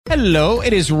Hello,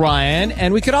 it is Ryan,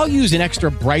 and we could all use an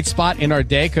extra bright spot in our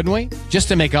day, couldn't we? Just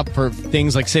to make up for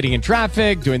things like sitting in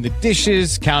traffic, doing the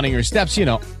dishes, counting your steps, you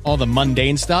know, all the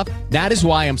mundane stuff. That is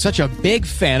why I'm such a big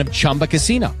fan of Chumba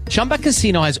Casino. Chumba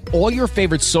Casino has all your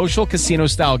favorite social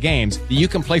casino-style games that you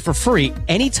can play for free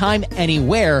anytime,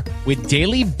 anywhere with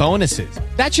daily bonuses.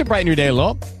 That should brighten your day a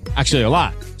little. Actually, a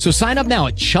lot. So sign up now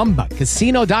at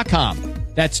ChumbaCasino.com.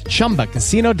 That's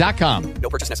ChumbaCasino.com. No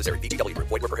purchase necessary. VGW Group.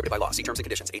 Void where prohibited by law. See terms and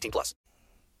conditions. 18 plus.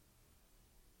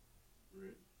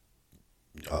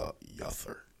 Yes,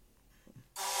 sir.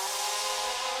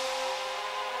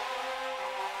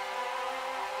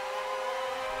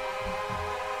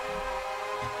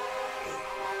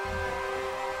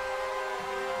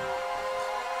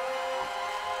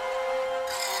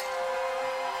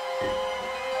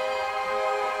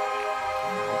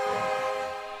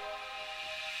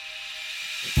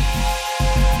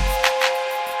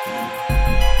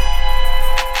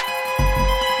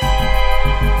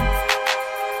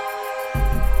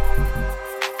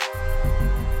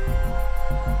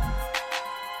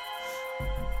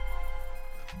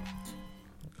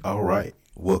 All right,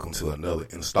 welcome to another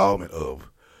installment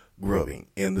of Grubbing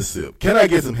in the Sip. Can I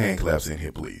get some hand claps in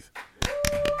here, please?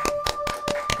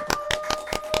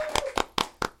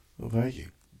 Well, thank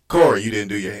you. Corey, you didn't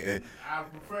do your hand. I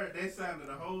prefer they sounded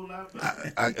a whole lot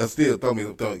better. I still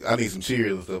I need some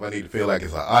cheers and stuff. I need to feel like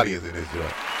it's an audience in this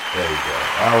joint. There you go.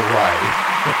 All right.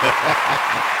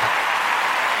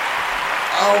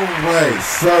 All right,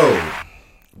 so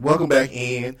welcome back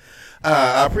in.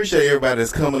 I appreciate everybody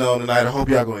that's coming on tonight. I hope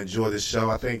y'all going to enjoy this show.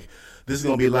 I think this is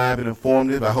going to be live and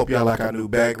informative. I hope y'all like our new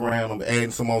background. I'm adding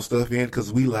some more stuff in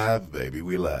because we live, baby.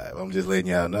 We live. I'm just letting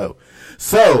y'all know.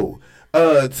 So,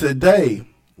 today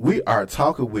we are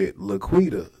talking with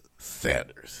Laquita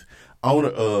Sanders, owner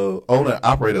and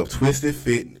operator of Twisted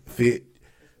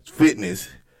Fitness,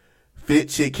 Fit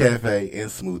Chick Cafe, and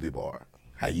Smoothie Bar.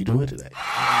 How you doing today?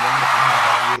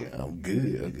 I'm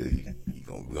good.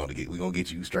 We're gonna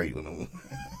get you straight with them.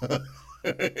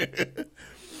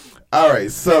 All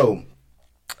right, so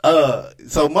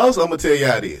most I'm gonna tell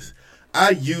y'all this. I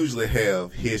usually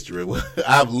have history.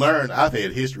 I've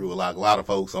had history with like a lot of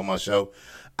folks on my show.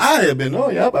 I have been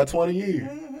knowing y'all about 20 years.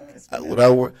 I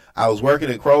was working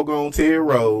at Kroger on Terry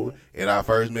Road, and I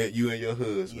first met you and your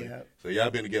husband. Yep. So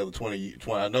y'all been together 20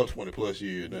 plus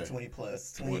years now. 20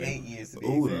 plus, 28 years to be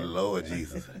Ooh, exact. Lord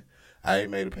Jesus. I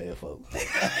ain't made a pay folks.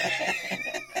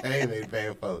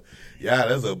 Yeah,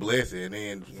 that's a blessing. And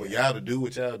then for y'all to do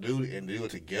what y'all do and do it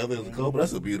together as a couple,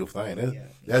 that's a beautiful thing.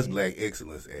 That's black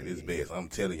excellence at its best. I'm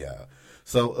telling y'all.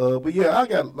 So, but yeah, I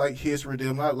got like history with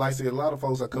them. Like I said, a lot of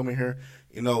folks that come in here,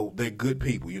 you know, they're good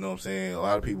people. You know what I'm saying? A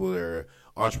lot of people are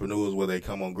entrepreneurs, where they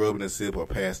come on Grubbing and Sip or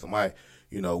pass the mic.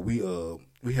 You know, we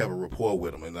have a rapport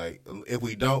with them, and like if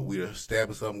we don't, we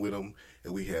establish something with them,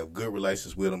 and we have good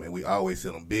relations with them, and we always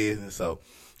sell them business. So,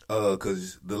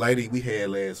 because the lady we had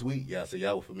last week, y'all said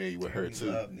y'all were familiar with her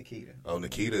too. Love Nikita. Oh,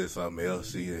 Nikita is something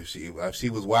else. She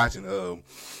was watching.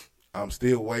 I'm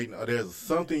still waiting. There's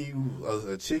something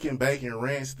a chicken bacon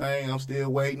ranch thing. I'm still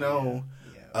waiting on.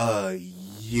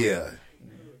 Yeah.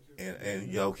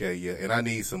 And okay, yeah. And I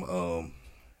need some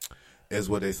is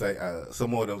what they say, some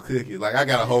more of them cookies. Like, I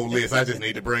got a whole list. I just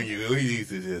need to bring you. We need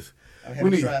to just. I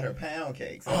haven't tried her pound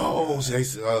cakes. Oh,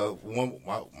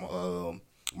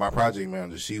 my project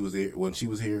manager, she was there when she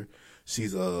was here. She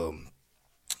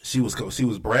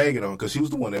was bragging on, because she was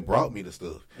the one that brought me the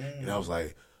stuff, and I was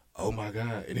like, oh my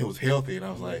God, and it was healthy, and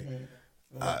I was like,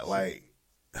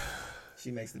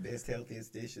 she makes the best,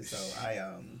 healthiest dishes. So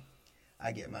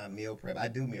I get my meal prep. I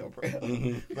do meal prep, but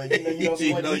you don't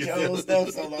want to eat your own stuff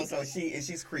so long. So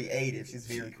she's creative. She's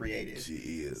very creative. She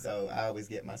is. So I always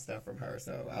get my stuff from her.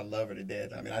 So I love her to death.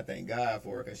 I mean, I thank God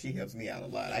for her, because she helps me out a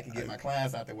lot. I can get my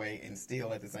clients out the way and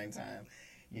still at the same time,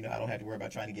 you know, I don't have to worry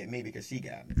about trying to get me, because she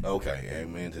got me. Okay,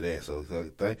 amen to that. So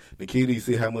Nikita, you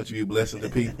see how much you blessing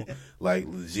the people? Like,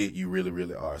 legit, you really,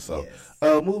 really are. So,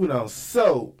 yes. Moving on.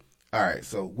 So, all right.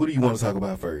 So, what do you want to talk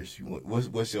about first?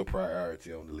 What's your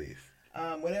priority on the list?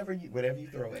 Whatever you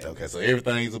throw at. Okay, so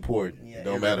everything's important. Yeah,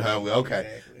 no matter how we.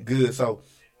 Okay, exactly. Good. So,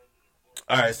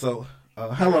 all right. So,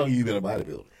 how long have you been a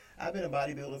bodybuilder? I've been a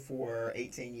bodybuilder for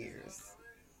 18 years.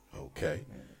 Okay.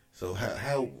 So,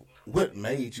 what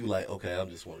made you like? Okay, I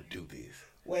just want to do this.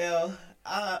 Well,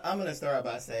 I'm going to start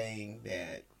by saying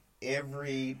that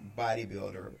every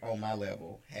bodybuilder on my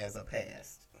level has a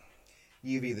past.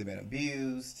 You've either been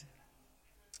abused,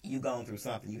 you've gone through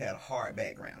something, you had a hard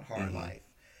background, hard life.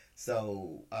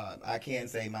 So I can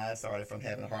say mine started from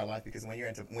having a hard life, because when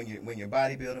you're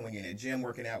bodybuilding, when you're in the gym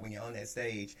working out, when you're on that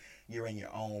stage, you're in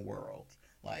your own world.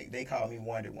 Like, they call me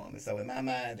Wonder Woman. So in my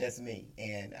mind, that's me.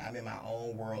 And I'm in my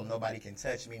own world. Nobody can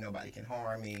touch me. Nobody can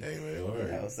harm me.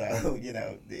 So,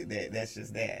 that's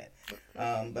just that.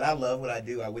 But I love what I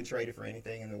do. I would trade it for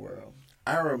anything in the world.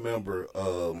 I remember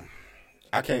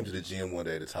I came to the gym one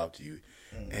day to talk to you.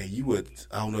 And you would,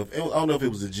 I don't know if it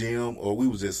was a gym or we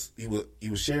was just, you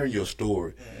was sharing your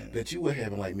story that you were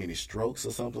having like many strokes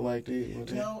or something like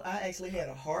that. No, I actually had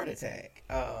a heart attack.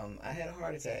 I had a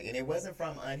heart attack, and it wasn't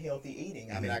from unhealthy eating.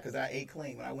 I mean, because I ate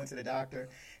clean when I went to the doctor.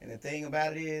 And the thing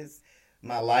about it is,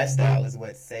 my lifestyle is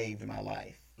what saved my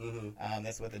life.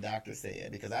 That's what the doctor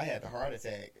said, because I had the heart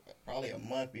attack probably a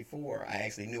month before I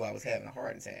actually knew I was having a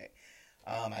heart attack.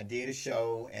 I did a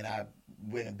show, and I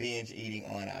went a binge eating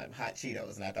on hot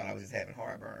Cheetos, and I thought I was just having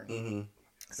heartburn.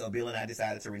 So Bill and I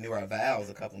decided to renew our vows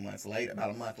about a month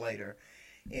later,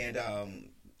 and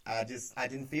I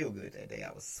didn't feel good that day.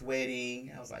 I was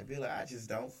sweating. I was like, Bill, I just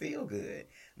don't feel good.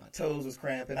 My toes was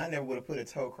cramping. I never would have put a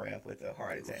toe cramp with a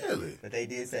heart attack. Really? But they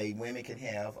did say women can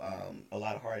have a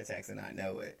lot of heart attacks and not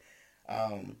know it.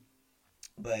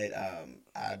 But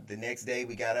the next day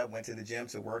we got up, went to the gym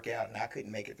to work out, and I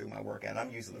couldn't make it through my workout.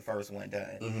 I'm usually the first one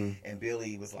done. And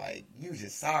Billy was like, you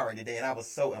just sorry today. And I was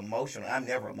so emotional. I'm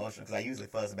never emotional because I usually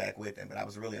fuss back with him, but I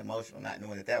was really emotional not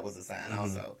knowing that was a sign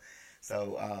also.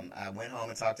 So I went home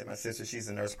and talked to my sister. She's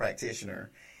a nurse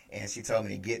practitioner. And she told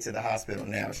me to get to the hospital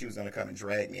now. She was going to come and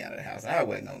drag me out of the house. I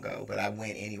wasn't going to go, but I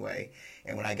went anyway.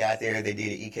 And when I got there, they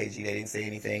did an EKG. They didn't say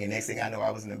anything. And next thing I know,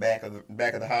 I was in the back of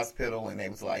the hospital, and they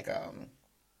was like,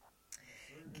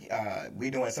 we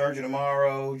doing surgery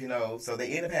tomorrow, So they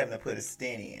ended up having to put a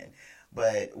stent in.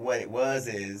 But what it was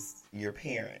is your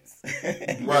parents.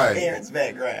 Your parents'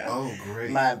 background. Oh, great.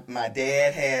 My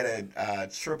dad had a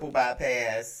triple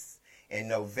bypass in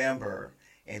November.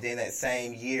 And then that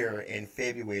same year in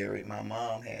February, my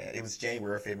mom had, it was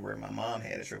January or February, my mom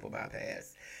had a triple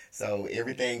bypass. So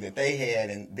everything that they had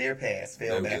in their past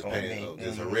fell back on me.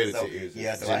 It's hereditary.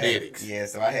 So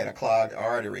genetics. So I had a clogged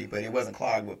artery, but it wasn't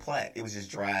clogged with plaque. It was just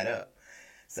dried up.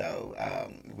 So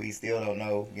we still don't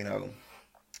know,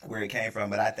 where it came from.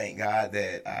 But I thank God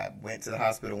that I went to the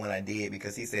hospital when I did,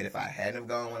 because he said if I hadn't have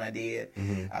gone when I did,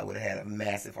 I would have had a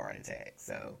massive heart attack.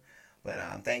 So... But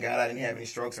thank God I didn't have any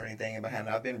strokes or anything behind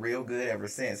it. I've been real good ever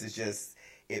since. It's just,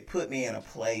 it put me in a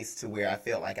place to where I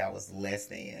felt like I was less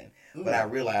than. But I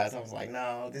realized, I was like,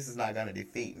 no, this is not going to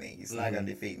defeat me. It's not going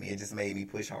to defeat me. It just made me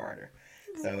push harder.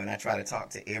 So, and I try to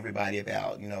talk to everybody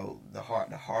about, the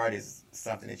heart. The heart is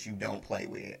something that you don't play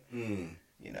with.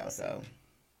 So.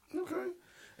 Okay.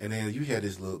 And then you had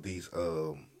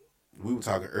we were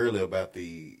talking earlier about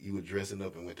you were dressing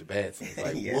up and went to bats.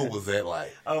 Like, what was that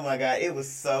like? Oh my God, it was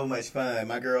so much fun.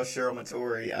 My girl Cheryl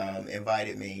Matori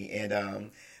invited me, and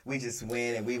we just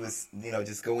went, and we was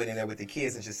just going in there with the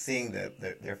kids and just seeing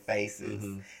their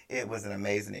faces. It was an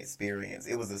amazing experience.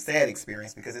 It was a sad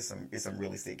experience because it's some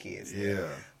really sick kids. Yeah,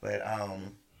 but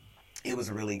it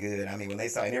was really good. I mean, when they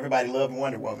saw it, and everybody loved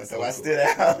Wonder Woman, so I stood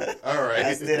out. All right.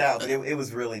 I stood out, but it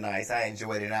was really nice. I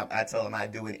enjoyed it, and I told them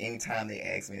I'd do it anytime they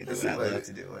asked me to do it. I love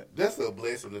to do it. That's a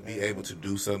blessing to be able to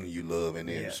do something you love and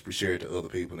then share it to other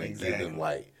people and give them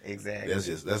light. Exactly.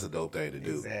 That's a dope thing to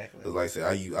do. Exactly. Because like I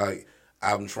said,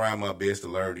 I'm trying my best to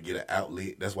learn to get an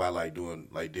outlet. That's why I like doing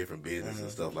like different business and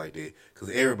stuff like that.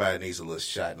 Because everybody needs a little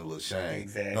shot and a little shine.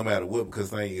 Exactly. No matter what. Because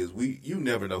the thing is, you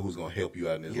never know who's gonna help you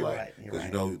out in this life.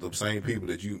 Because the same people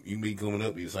that you meet coming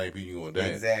up, be the same people you're going down.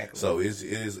 Exactly. So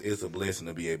it's a blessing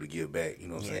to be able to give back. You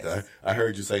know what I'm saying? I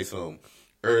heard you say something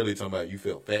early talking about you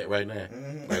felt fat right now.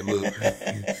 Like, look,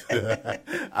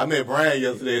 I met Brian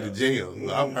yesterday at the gym.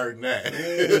 So I'm hurting that.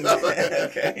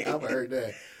 Okay. I'm hurting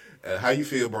that. How you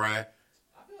feel, Brian?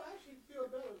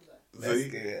 That's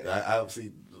good. I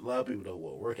see a lot of people don't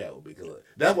want to work out with me because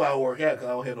that's why I work out, because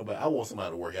I don't have nobody. I want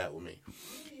somebody to work out with me.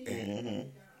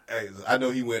 And, hey, I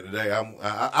know he went today.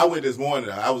 I went this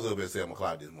morning. I was up at 7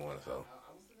 o'clock this morning. So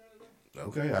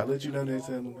okay, I'll let you know next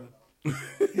time.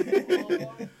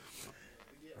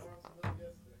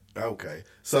 Okay,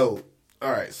 so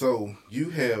all right, so you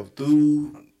have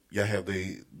y'all have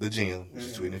the gym, which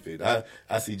is 25th.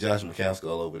 I see Josh McCaskill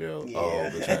all over there all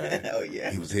the time. Oh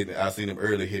yeah, he was hitting. I seen him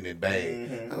earlier hitting it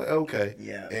bang. I'm like, okay,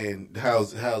 yeah. And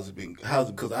how's it been?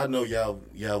 Because I know y'all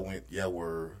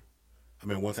were. I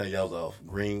mean, one time y'all was off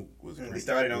Green. We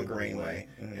started on Greenway.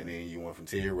 And then you went from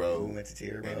Terry Road. We went to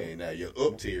Terry Road. And then now you're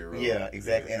up Terry Road. Yeah,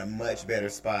 exactly. In a much better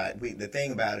spot. The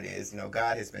thing about it is,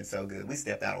 God has been so good. We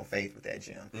stepped out on faith with that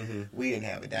gym. We didn't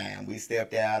have a dime. We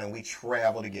stepped out and we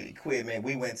traveled to get equipment.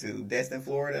 We went to Destin,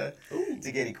 Florida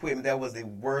to get equipment. That was the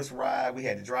worst ride. We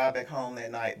had to drive back home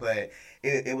that night, but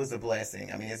it was a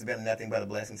blessing. I mean, it's been nothing but a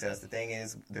blessing to us. The thing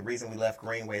is, the reason we left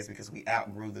Greenway is because we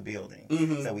outgrew the building.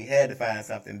 So we had to find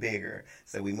something bigger.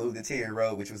 So we moved to Terry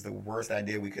Road, which was the worst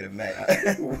idea we could have made.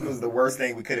 It was the worst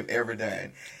thing we could have ever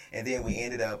done. And then we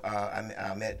ended up,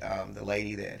 I met the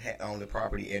lady that had owned the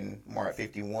property in Mart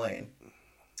 51.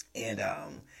 And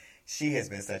she has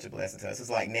been such a blessing to us. It's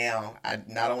like now,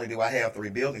 not only do I have 3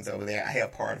 buildings over there, I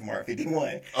have part of Mart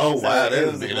 51. Oh, so wow.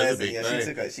 It was a blessing.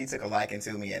 Yeah, she took a liking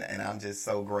to me, and I'm just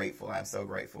so grateful. I'm so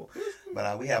grateful.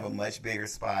 But we have a much bigger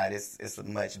spot. It's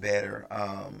much better.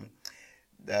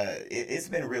 It's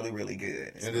been really, really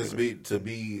good. And to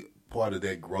be part of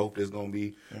that growth that's going to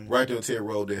be right there on Terry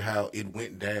Road, that how it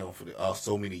went down for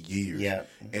so many years. Yeah.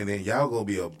 And then y'all going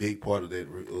to be a big part of that,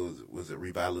 was it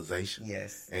revitalization?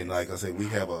 Yes. And like I said, we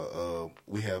have a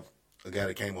guy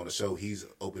that came on the show. He's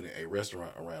opening a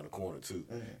restaurant around the corner too.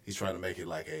 He's trying to make it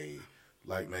like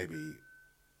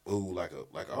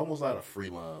almost like a free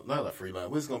line, not a free line,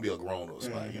 but it's going to be a grown-up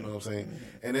spot, you know what I'm saying?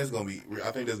 And that's going to be,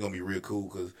 I think that's going to be real cool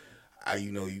because,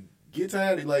 you get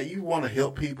tired of, like, you want to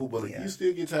help people, but you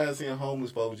still get tired of seeing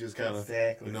homeless folks just kind of,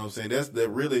 you know what I'm saying? That's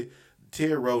really,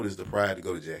 Terry Road is the pride to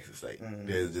go to Jackson State.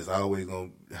 There's just always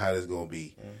how that's going to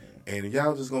be. And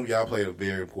y'all played a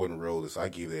very important role, so I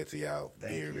give that to y'all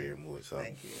very much. So,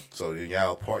 thank you. So then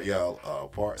y'all part.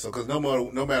 So, because no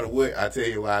matter what, I tell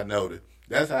you what I know,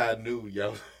 that's how I knew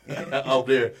y'all out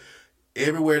there.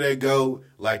 Everywhere they go,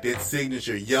 like that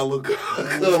signature yellow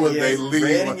color, they leave.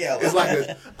 Red and yellow. It's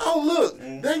like look,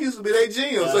 that used to be their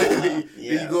gym. So then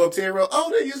you go up Terry Road,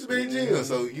 that used to be their gym.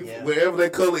 So wherever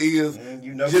that color is,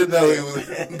 just know it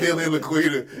was Billy and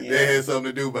Laquita. They had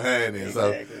something to do behind it.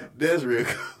 Exactly. So that's real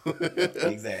cool.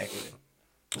 Exactly.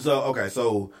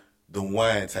 So the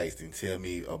wine tasting, tell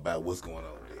me about what's going on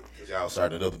there. Y'all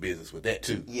started another business with that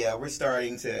too. Yeah, we're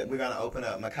going to open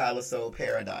up Makala Soul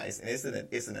Paradise, and it's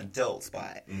an adult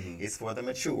spot. It's for the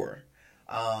mature,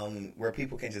 where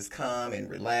people can just come and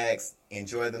relax,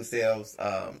 enjoy themselves,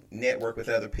 network with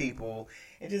other people,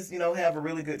 and just, have a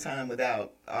really good time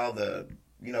without all the,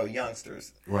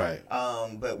 youngsters. Right.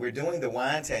 But we're doing the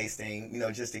wine tasting,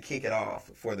 just to kick it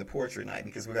off for the portrait night,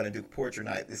 because we're going to do portrait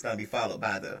night. It's going to be followed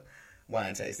by the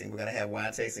wine tasting. We're going to have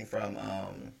wine tasting from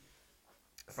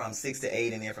 6 to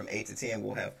 8, and then from 8 to 10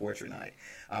 we'll have poetry night.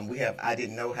 I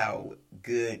didn't know how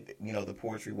good the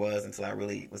poetry was until I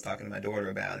really was talking to my daughter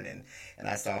about it, and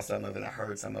I saw some of it, I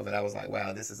heard some of it. I was like,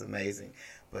 wow, this is amazing.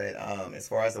 But as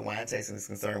far as the wine tasting is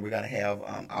concerned, we're going to have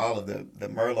all of the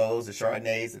Merlots, the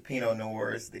Chardonnays, the Pinot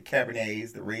Noirs, the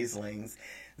Cabernets, the Rieslings,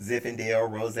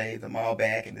 Zinfandel, Rosé, the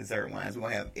Malbec, and dessert wines. We're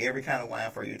going to have every kind of wine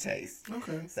for your taste.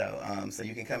 Okay. So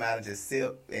you can come out and just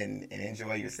sip and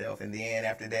enjoy yourself. And then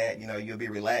after that, you'll be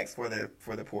relaxed for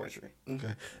the poetry.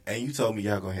 Okay. And you told me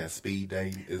y'all going to have speed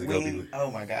dating. Is it going to be?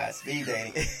 Oh, my God. Speed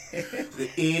dating.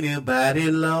 Anybody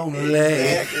lonely?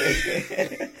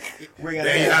 Exactly.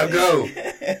 There y'all go.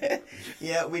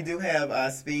 Yeah, we do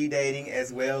have speed dating,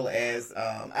 as well as,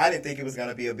 I didn't think it was going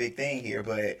to be a big thing here,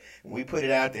 but when we put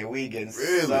it out there, we getting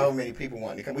so many people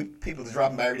wanting to come. People are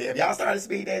dropping by every day. Have y'all started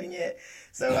speed dating yet?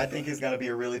 So I think it's going to be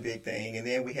a really big thing. And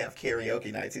then we have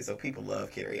karaoke night too, so people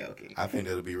love karaoke. I think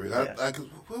that'll be real. Yeah.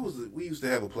 What was it? We used to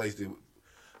have a place that,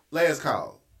 Last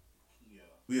Call.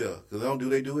 Yeah, because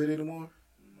they do it anymore?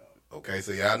 Okay,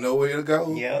 so y'all know where to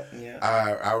go. Yeah.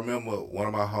 I remember one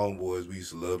of my homeboys, we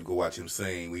used to love to go watch him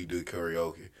sing. We do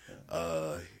karaoke.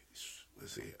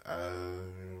 Let's see.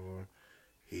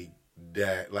 He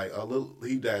died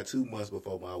he died 2 months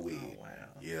before my wedding. Oh, wow.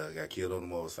 Yeah, got killed on the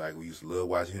motorcycle. We used to love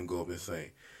watching him go up and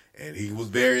sing. And he was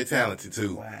very talented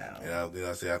too. Wow. And then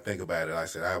I said, I think about it. I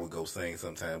said I would go sing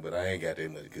sometime, but I ain't got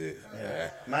that much good. Yeah.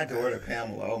 My daughter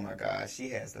Pamela, oh my gosh, she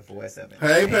has the voice of an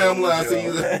Hey angel. Pamela, I see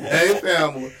you. Hey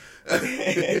Pamela.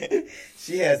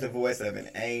 She has the voice of an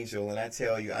angel, and I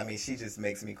tell you, she just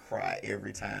makes me cry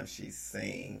every time she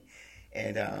sings.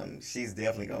 And she's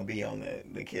definitely going to be on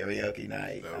the karaoke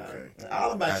night. Okay.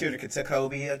 All of my children can,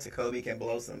 Tacobi can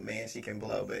blow some, man, she can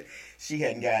blow, but she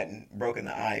hadn't broken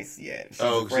the ice yet. She's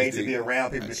afraid to be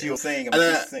around people, but she'll sing.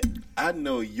 I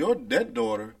know that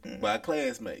daughter by a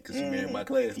classmate, because she married my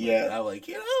classmate. Yeah. I was like,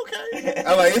 okay.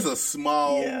 I like, it's a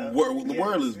small world. The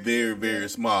world is very, very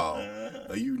small.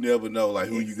 You never know like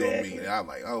who you gonna Exactly. meet. And I'm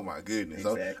like, oh my goodness.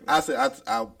 Exactly. So I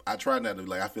said I try not to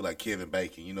like. I feel like Kevin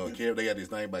Bacon. You know, Kevin, they got this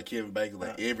thing by Kevin Bacon.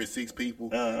 Like every 6 people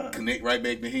connect right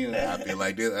back to him. I feel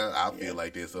like this. I feel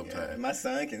like this sometimes. My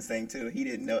son can sing too. He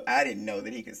didn't know. I didn't know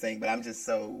that he could sing, but I'm just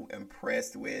so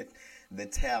impressed with the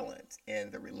talent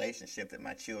and the relationship that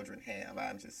my children have.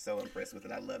 I'm just so impressed with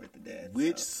it. I love it to death.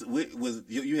 Which was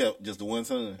you have just the one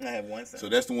son? I have one son. So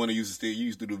that's the one that used to steal. You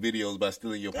used to do videos by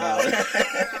stealing your powder.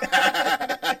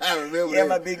 I remember. Yeah, that.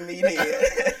 my big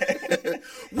meathead.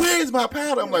 Where's my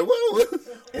powder? I'm like,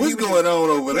 what's going on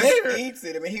over there? He eats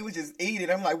it. I mean, he would just eat it.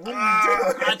 I'm like, what are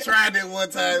you doing? I tried it one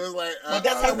time. It was like, Well,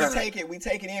 that's how we take it. We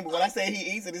take it in. But when I say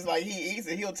he eats it, it's like he eats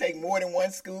it. He'll take more than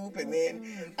one scoop, and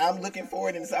then I'm looking for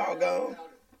it, and it's all gone.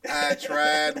 I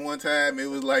tried one time. It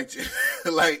was like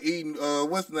eating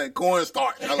what's the name,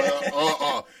 cornstarch. I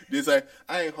like, this I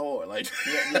ain't hard like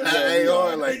that. I ain't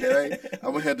hard like that.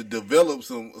 I'm gonna have to develop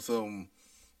some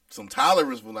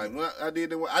tolerance for like when I did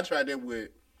that. I tried that with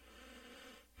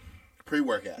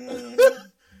pre-workout.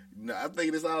 No, I'm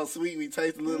thinking it's all sweet. We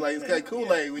taste a little like it's kind of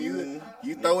Kool-Aid when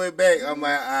you throw it back. I'm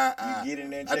like, You get in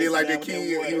there and I did like chase that it down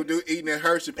with kid. that He was eating that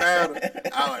Hershey powder.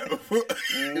 I like,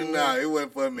 no, it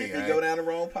wasn't for me. If you go down the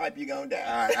wrong pipe, you're going to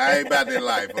die. I ain't about that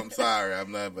life. I'm sorry.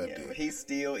 I'm not about Yeah, that. he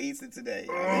still eats it today.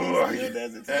 I mean, he still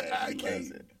does it today. I He loves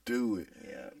can't it. do it.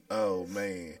 Yeah. Oh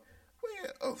man.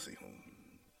 Well, oh see.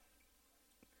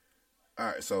 All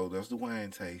right, so that's the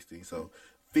wine tasting. So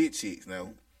fit chicks now.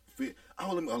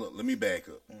 Let me back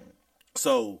up.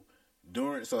 So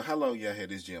how long y'all had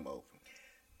this gym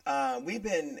open? We've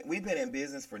been in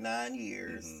business for 9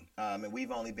 years, and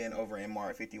we've only been over in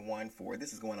Mart 51 for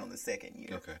this is going on the 2nd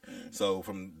year. Okay. So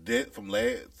from the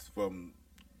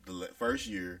first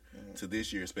year to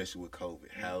this year, especially with COVID,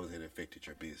 how has it affected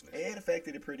your business? It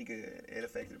affected it pretty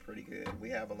good. We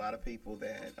have a lot of people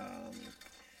that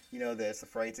that's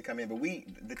afraid to come in. But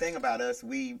the thing about us,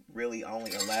 we really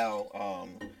only allow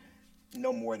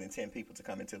no more than 10 people to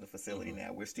come into the facility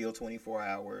now. We're still 24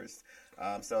 hours.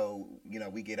 So,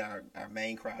 we get our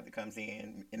main crowd that comes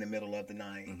in the middle of the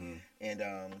night. And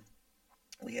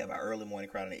we have our early morning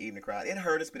crowd and the evening crowd. It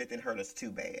hurt us, but it didn't hurt us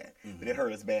too bad. But it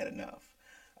hurt us bad enough.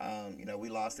 We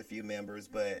lost a few members,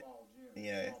 but,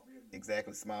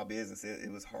 exactly, small business. It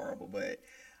was horrible. But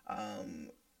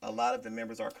a lot of the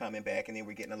members are coming back, and then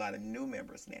we're getting a lot of new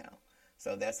members now.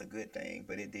 So that's a good thing.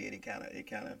 But it kind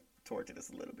of tortured us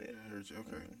a little bit.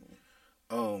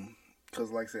 Okay.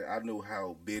 Because like I said, I knew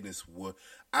how business would.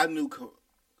 I knew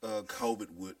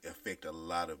COVID would affect a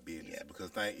lot of business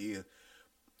because thing is,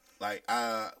 like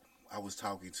I was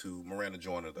talking to Miranda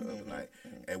Joyner the other night,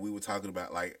 and we were talking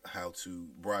about like how to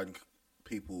broaden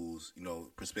people's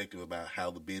perspective about how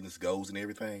the business goes and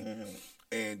everything,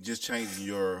 and just changing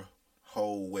your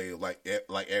whole way of like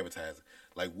advertising.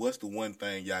 Like, what's the one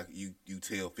thing you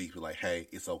tell people like, hey,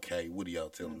 it's okay? What do y'all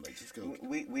tell them? Like, just go.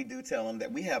 We do tell them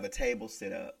that we have a table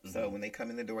set up. So when they come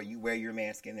in the door, you wear your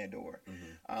mask in their door.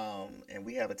 And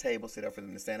we have a table set up for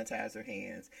them to sanitize their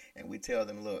hands. And we tell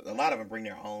them, look, a lot of them bring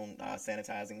their own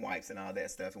sanitizing wipes and all that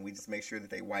stuff. And we just make sure that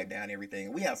they wipe down everything.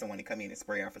 And we have someone to come in and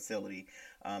spray our facility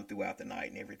throughout the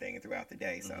night and everything and throughout the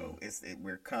day. So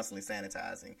we're constantly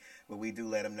sanitizing. But we do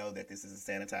let them know that this is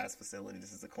a sanitized facility.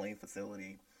 This is a clean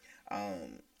facility.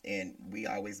 And we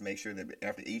always make sure that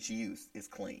after each use, it's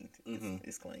cleaned.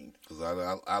 It's cleaned.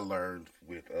 Because I learned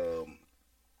with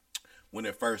when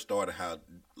it first started how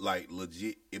like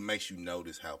legit it makes you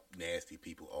notice how nasty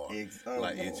people are. It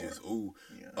just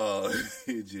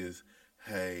it just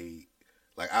hey.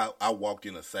 Like I walked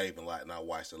in a saving lot and I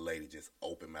watched a lady just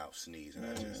open mouth sneeze and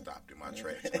I just stopped in my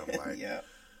tracks and I'm like,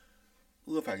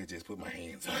 what if I could just put my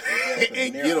hands on it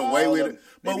and get away with it?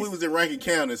 But we was in Rankin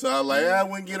County, so I was like, I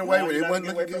wouldn't get away with it. It wasn't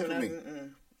looking good for me.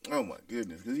 Oh my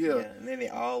goodness, and then they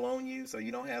all on you, so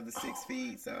you don't have the 6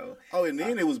 feet. So and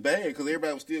then it was bad because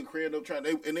everybody was still crammed up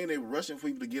and then they were rushing for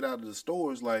people to get out of the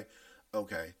stores. Like,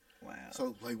 okay, wow.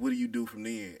 So like, what do you do from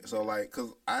then? So like,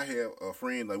 cause I have a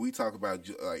friend like we talk about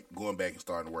like going back and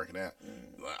starting working out.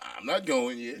 I'm not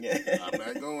going yet. I'm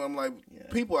not going. I'm like,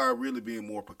 people are really being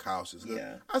more precautious.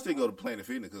 I still go to Planet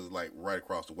Fitness because it's like right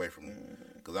across the way from me.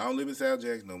 Because I don't live in South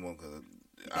Jackson no more. Because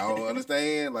I don't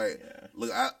understand. Like,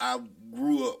 look, I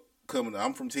grew up coming.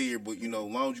 I'm from Tier, but as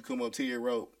long as you come up Tier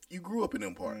Road, you grew up in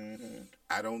them parts.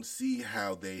 I don't see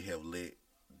how they have let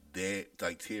that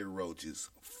like Tier Road just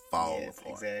fall apart.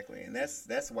 Exactly, and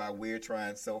that's why we're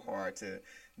trying so hard to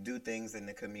do things in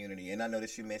the community. And I know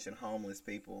that you mentioned homeless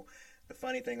people. the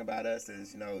funny thing about us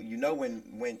is, when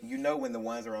the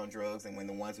ones are on drugs and when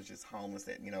the ones are just homeless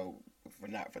that,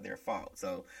 not for their fault.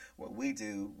 So what we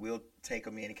do, we'll take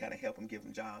them in and kind of help them, give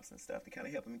them jobs and stuff to kind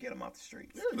of help them get them off the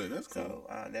streets. Really, that's cool.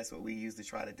 So that's what we usually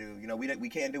try to do. We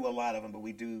can't do a lot of them, but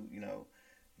we do,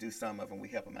 do some of them. We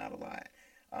help them out a lot.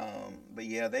 But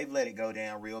yeah, they've let it go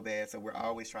down real bad. So we're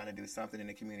always trying to do something in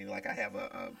the community. Like I have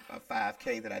a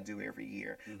 5K that I do every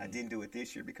year. I didn't do it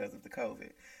this year because of the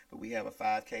COVID, but we have a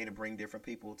 5K to bring different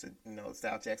people to,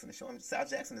 South Jackson to show them. South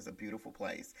Jackson is a beautiful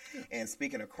place. And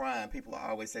speaking of crime, people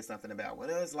always say something about, well,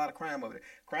 there's a lot of crime over there.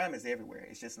 Crime is everywhere.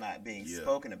 It's just not being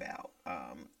spoken about.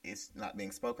 It's not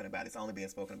being spoken about. It's only being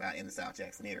spoken about in the South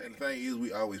Jackson area. And the thing is,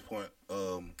 we always point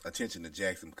attention to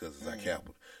Jackson because it's our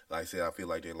capital. Like I said, I feel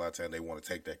like that a lot of times they want to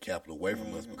take that capital away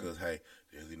from us because, hey,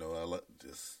 there's,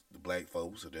 just the black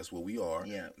folks, so that's what we are.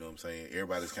 Yeah. You know what I'm saying?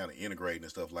 Everybody's kind of integrating and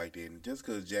stuff like that. And just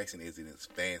because Jackson isn't as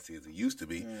fancy as it used to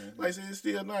be, like I said, it's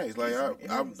still nice. Like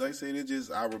I said,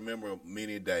 I remember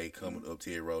many a day coming up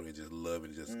Terry Road and just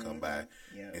loving to just come by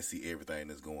and see everything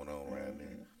that's going on around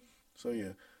there. So, yeah.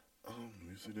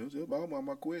 Those are all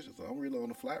my questions. So I'm really on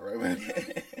the flat right now.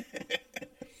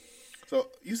 So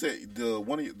you said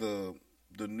the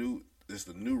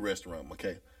new restaurant,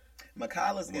 McKay.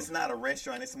 Michaela's, it's not a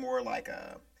restaurant. It's more like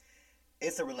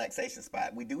it's a relaxation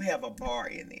spot. We do have a bar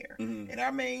in there, and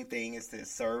our main thing is to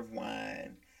serve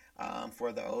wine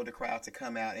for the older crowd to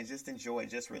come out and just enjoy,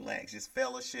 just relax, just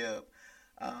fellowship.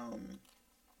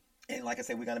 And like I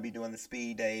said, we're going to be doing the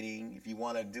speed dating. If you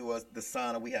want to do the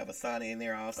sauna, we have a sauna in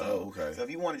there also. Oh, okay. So if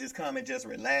you want to just come and just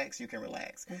relax, you can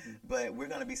relax. But we're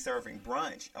going to be serving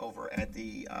brunch over at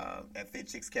the at Fit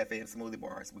Chicks Cafe and Smoothie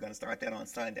Bars. We're going to start that on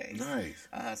Sundays. Nice.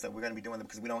 So we're going to be doing them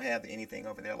because we don't have anything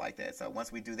over there like that. So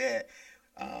once we do that,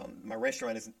 my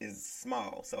restaurant is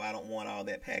small, so I don't want all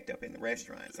that packed up in the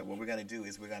restaurant. So what we're going to do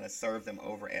is we're going to serve them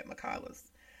over at Michaela's.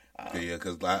 Yeah,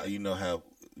 because you know how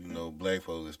black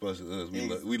folks, especially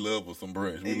us, we love us some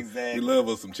brunch. Exactly. We love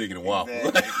us some chicken and waffles.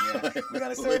 Exactly. We're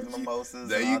gonna serve the mimosas.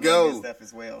 There and you all go. That good stuff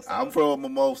as well. So. I'm from a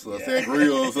mimosa, a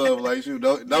sangria or something like shoot.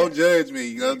 Don't judge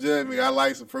me. Don't judge me. I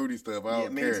like some fruity stuff. I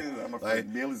don't care. Me too. I'm a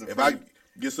fruit. Billy's a fruit. If I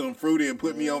get some fruity and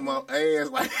put me on my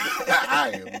ass, like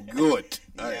I am good.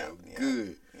 I am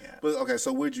good. But okay,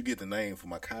 so where'd you get the name for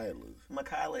Michaela?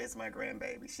 Michaela is my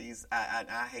grandbaby. She's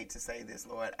I hate to say this,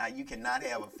 Lord. You cannot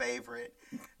have a favorite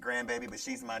grandbaby, but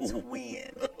she's my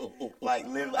twin. Like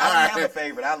literally, I don't have a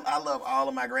favorite. I love all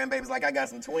of my grandbabies. Like I got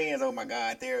some twins. Oh my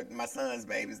God, they're my son's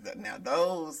babies. Now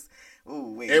those.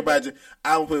 Ooh, wait. Everybody,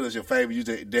 I don't put it as your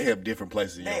favorite. They have different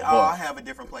places in your heart. They all have a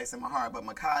different place in my heart. But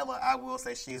Michaela, I will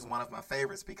say she's one of my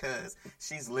favorites because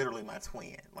she's literally my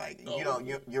twin. Like,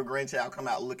 your grandchild come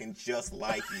out looking just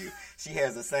like you. She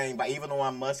has the same, but even though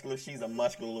I'm muscular, she's a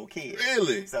muscular little kid.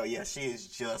 Really? So, yeah, she is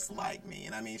just like me.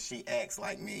 And, I mean, she acts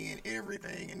like me and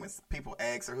everything. And when people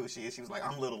ask her who she is, she was like,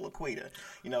 I'm little Laquita.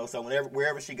 So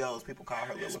wherever she goes, people call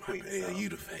her little Laquita. Yeah, so, you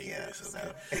the favorite. Yeah,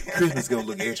 okay. Christmas going to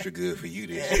look extra good for you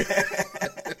this year.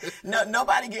 No,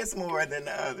 nobody gets more than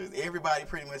the others. Everybody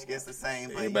pretty much gets the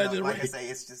same. But like I say,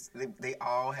 it's just they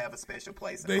all have a special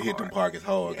place. They hit them pockets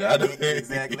hard. Yeah,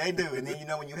 exactly, they do. And then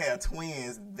when you have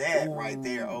twins, that right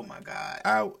there, oh my God.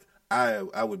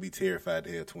 I would be terrified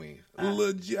to have twins.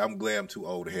 Legit, I'm glad I'm too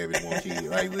old to have any more kids.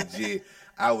 Like legit,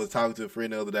 I was talking to a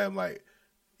friend the other day. I'm like,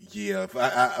 yeah, if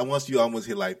I once you almost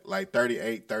hit like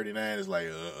 38, 39, it's like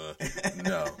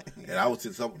no. And I was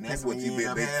to some people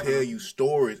they tell you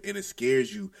stories and it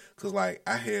scares you because like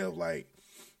I have like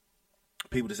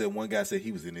people that said one guy said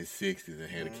he was in his 60s and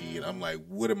had a kid. I'm like,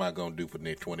 what am I gonna do for the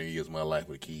next 20 years of my life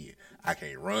with a kid? I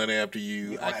can't run after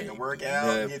you. I can't work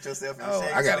out, get yourself in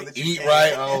shape. I gotta eat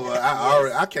right.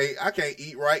 I can't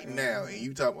eat right now. And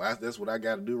you talk that's what I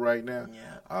gotta do right now.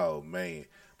 Yeah. Oh man.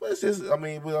 But it's just, but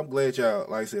I'm glad y'all.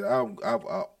 Like I said,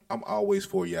 I'm always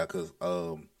for y'all because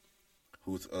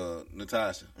who's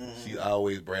Natasha? She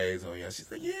always brags on y'all.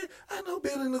 She's like, yeah, I know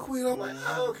Billy and Laquita. I'm like,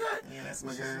 oh, okay. Yeah, that's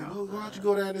my girl. Why don't you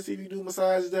go down and see if you do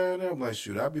massages down there? I'm like,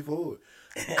 shoot, I'll be for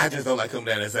it. I just don't like coming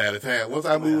down that side of town. Once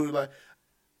I move, like,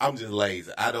 I'm just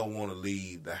lazy. I don't want to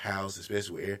leave the house,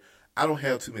 especially with air. I don't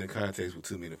have too many contacts with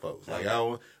too many folks. Like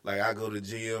I go to the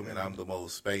gym and I'm the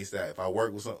most spaced out. If I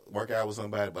work out with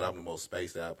somebody, but I'm the most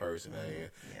spaced out person I am.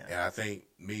 And I think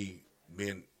me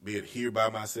being here by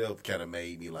myself kind of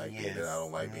made me like that. I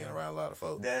don't like being around a lot of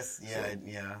folks.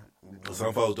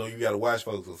 Some folks don't. You got to watch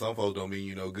folks. So some folks don't mean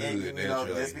you know good. And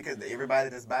just because everybody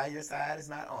that's by your side is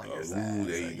not on your side.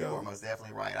 There you go. You're most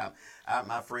definitely right.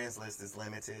 My friends list is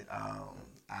limited.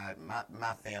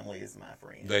 My family is my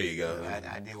friend. There you go.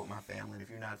 I deal with my family. If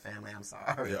you're not family, I'm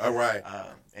sorry. Yeah, all right.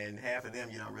 And half of them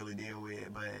you don't really deal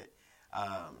with, but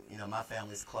My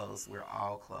family's close. We're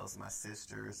all close. My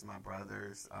sisters, my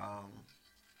brothers,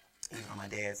 my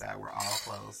dad's side, we're all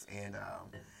close. And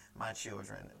my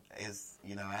children is,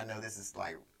 I know this is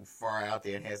like far out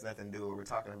there and has nothing to do with what we're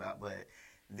talking about, but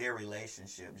their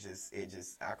relationship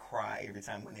I cry every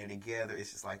time when they're together.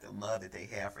 It's just like the love that they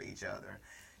have for each other.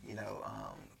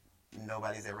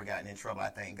 Nobody's ever gotten in trouble. I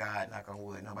thank God, knock on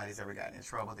wood, nobody's ever gotten in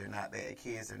trouble. They're not bad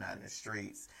kids. They're not in the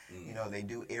streets. They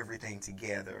do everything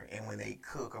together. And when they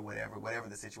cook or whatever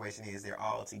the situation is, they're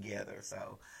all together.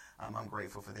 So I'm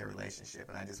grateful for their relationship.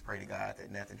 And I just pray to God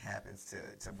that nothing happens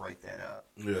to break that up.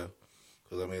 Yeah.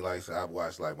 Because, like I said, I've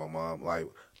watched, my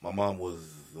mom was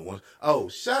the one. Oh,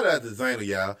 shout out to Zayna,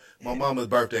 y'all. My mama's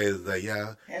birthday is today,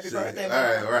 y'all. Happy birthday,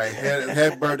 Mom. All right.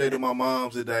 Happy birthday to my mom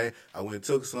today. I went and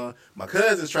took some. My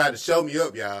cousins tried to show me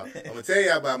up, y'all. I'm going to tell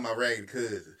y'all about my ragged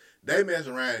cousins. They messed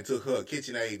around and took her a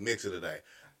KitchenAid mixer today.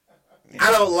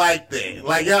 I don't like that.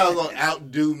 Like, y'all going to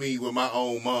outdo me with my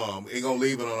own mom and going to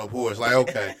leave it on the porch. Like,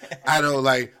 okay. I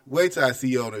don't wait till I see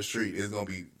you on the street.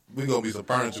 We're going to be some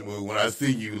furniture move when I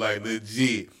see you,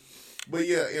 legit. But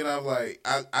yeah, I'm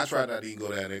I try not to even go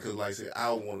down there because, like I said, I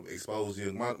don't want to expose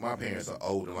you. My parents are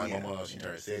older. My mom, she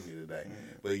turned 70 today.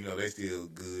 But, they still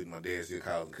good. My dad still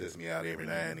calls and cuts me out every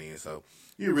now and then. So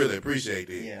you really appreciate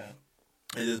that. Yeah.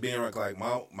 And just being like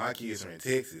my kids are in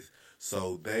Texas.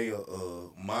 So they,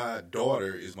 my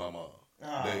daughter is my mom.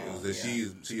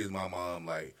 She is my mom,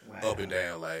 up and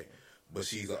down, but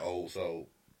she's old, so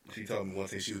she told me one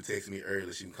thing. She would text me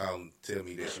earlier. She would call and tell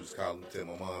me that she was calling to tell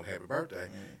my mom happy birthday.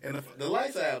 And the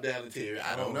lights are out down in Terry.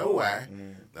 I don't know why.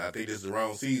 I think this is the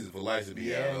wrong season for lights to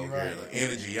be out over here. The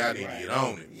energy, I need to get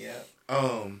on it. Yeah.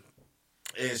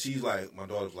 And she's like, my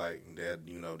daughter's like, Dad,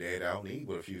 Dad, I don't need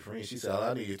but a few friends. She said,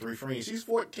 I need 3 friends. She's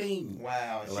 14.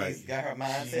 Wow. She's got her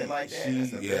mindset like that.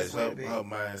 Her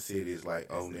mindset is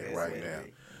on that right now.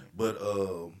 But,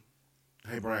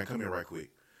 hey, Brian, come here right quick.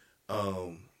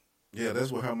 Yeah,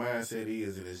 that's what her mindset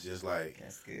is, and it's just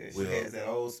that's good. She has that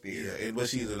old spirit. Yeah, but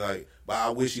she's but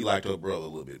I wish she liked her brother a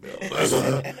little bit better.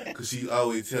 Because she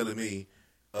always telling me,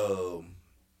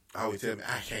 I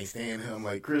can't stand him. I'm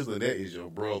like, Crystal, that is your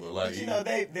brother.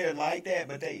 But they're like that,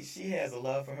 but she has a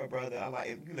love for her brother.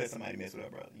 If you let somebody mess with her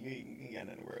brother, you ain't got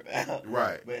nothing to worry about.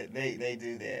 Right. But they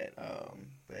do that.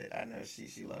 But I know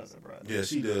she loves her brother. Yeah,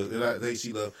 she does. And I think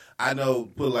she loves. I know.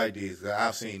 Put it like this.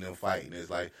 I've seen them fighting. It's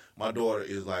like my daughter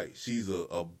is she's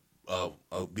a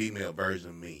female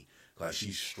version of me.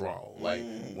 She's strong.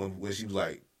 When she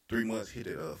was 3 months, hit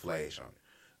that flash on it.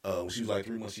 When she was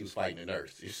 3 months, she was fighting a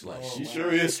nurse. It's she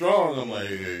sure is strong. I'm like,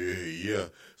 yeah.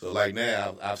 So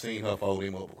now I've seen her fold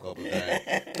him up a couple of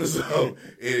times. So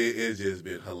it's just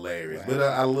been hilarious. Wow. But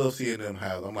I love seeing them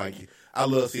how I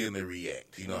love seeing them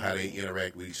react. How they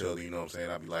interact with each other. You know what I'm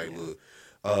saying? I'll be like, look,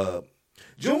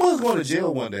 Juma's going to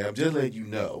jail one day. I'm just letting you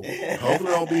know.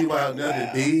 Hopefully, don't be about nothing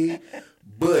big.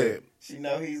 But she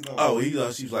know he's going. Oh,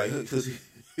 she's like, because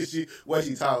she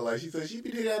talking she said she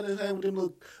be down there with them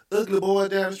little ugly boys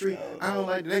down the street. I don't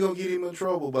like that. They gonna get him in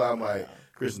trouble. But I'm like,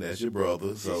 Kristen, that's your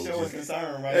brother. So showing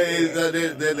concern, right?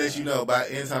 That lets you know. By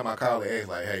anytime I call and ask,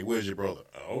 hey, where's your brother?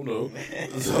 I don't know.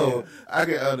 So I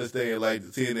can understand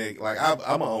the 10.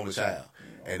 I'm an only child,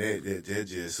 and that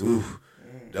just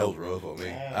that was rough for me.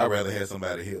 I'd rather have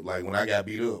somebody help. When I got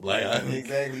beat up,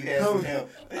 exactly. You have some help.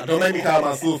 Don't make me call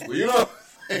my sister.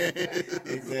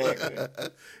 Exactly.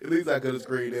 At least I could have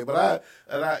screamed that. But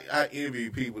I envy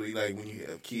people when you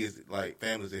have kids,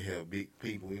 families that have big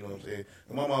people. You know what I'm saying?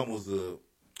 And my mom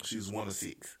she was one of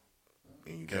 6,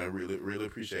 and you kind of really, really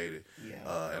appreciate it.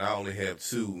 Yeah. And I only have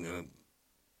 2, and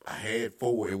I had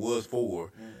 4. It was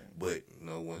 4, but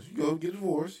once you go get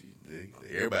divorced,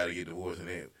 everybody get divorced and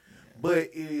that. But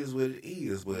it is what it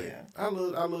is. But I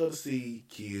love to see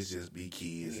kids just be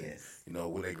kids. Yes.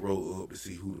 And, when they grow up, to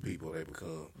see who the people they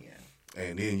become. Yeah.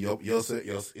 And then your son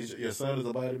is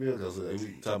a bodybuilder because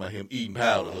we talking about him eating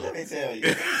powder. Let me tell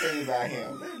you about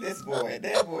him.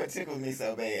 That boy tickled me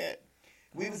so bad.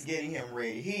 We was getting him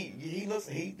ready. He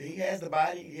has the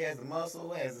body, he has the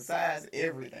muscle, has the size,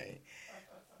 everything.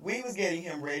 We was getting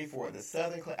him ready for the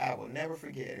Southern Classic. I will never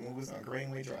forget it. When we was on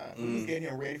Greenway Drive. We was getting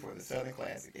him ready for the Southern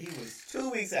Classic. He was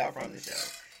 2 weeks out from the show.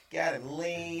 Got him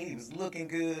lean. He was looking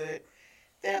good.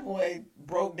 That boy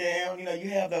broke down. You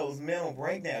have those mental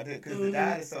breakdowns because the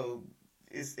diet is so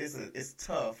it's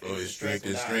tough. Oh, it's strict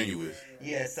and strenuous.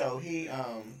 Yeah, so he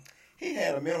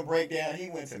had a mental breakdown. He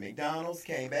went to McDonald's,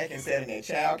 came back and sat in that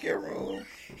child care room.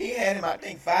 He had him, I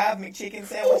think, 5 McChicken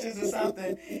sandwiches or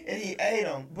something, and he ate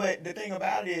them. But the thing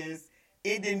about it is,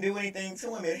 it didn't do anything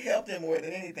to him. It helped him more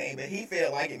than anything, but he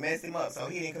felt like it messed him up, so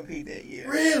he didn't compete that year.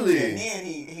 Really? And then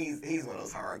he's one of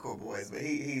those hardcore boys, but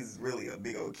he's really a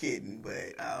big old kitten.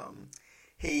 But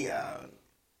he's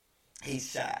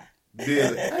shy.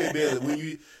 Billy, hey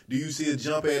Billy, do you see a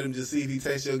jump at him to see if he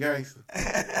takes your gangster?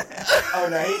 Oh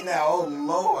no, oh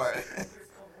Lord.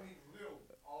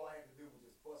 All I had to do was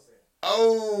just fuss at him.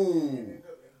 Oh. And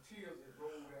tears just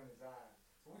rolled down his eyes.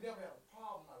 So we never had a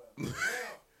problem out of it.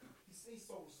 Now, he's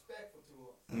so respectful to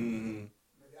us. Mm-hmm.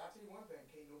 But I'll tell you one thing,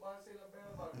 can't nobody say nothing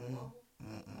bad about his mama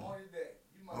or his dad.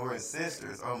 Or his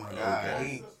sisters. Oh my God.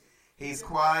 Okay. He's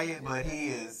quiet, but he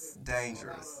is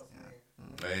dangerous.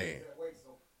 Man.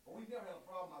 But we never had a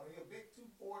problem out of it. He's a big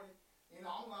 240. You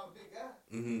know, I'm not a big guy.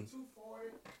 Mm-hmm.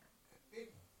 240,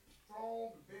 big,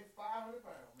 strong, big 500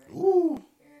 pounds, man. Ooh.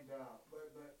 And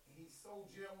but he's so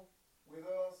gentle with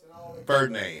us and all that.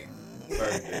 Ferdinand.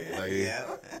 Like,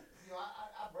 Yeah. You know,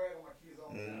 I brag on my kids all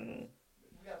the time.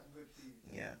 We got some good kids.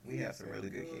 Yeah, we have some really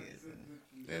good kids. Good kids.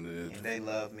 and And they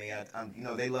love me.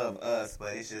 They love us,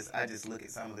 but it's just I just look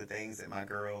at some of the things that my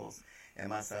girls and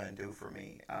my son do for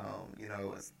me.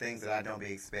 It's things that I don't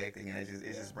be expecting, and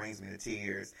it just brings me to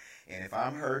tears. And if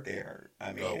I'm hurt, they hurt.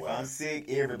 I mean, if I'm sick,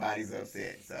 everybody's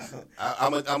upset. So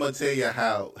I'm gonna tell you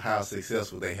how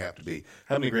successful they have to be.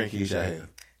 How many grandkids y'all have?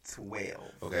 12.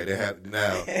 Okay, they have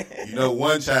now.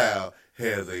 One child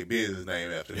has a business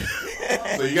name after them,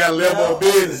 so you got to live on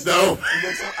business though.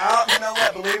 You know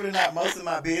what? Believe it or not, most of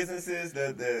my businesses,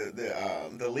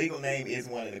 the legal name is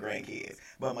one of the grandkids,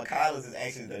 but Michaela's is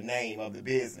actually the name of the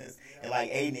business. And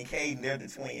like Aiden and Caden, they're the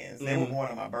twins. They were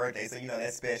born on my birthday, so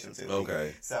that's special to me.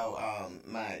 Okay. So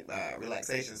my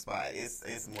relaxation spot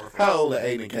is more. For How old are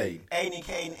Aiden and Kate? Aiden and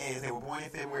Caden they were born in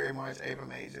February, March, April,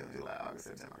 May, June, July, August,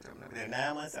 September, October, November. They're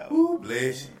 9 months old. Ooh,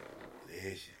 bless you.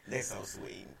 They're so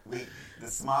sweet. The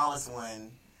smallest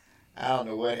one, I don't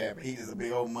know what happened. He's just a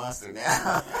big old monster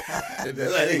now.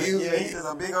 Yeah, he's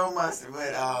just a big old monster.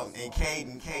 But and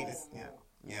Caden is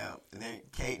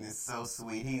Caden is so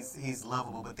sweet. He's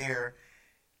lovable, but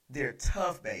they're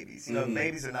tough babies.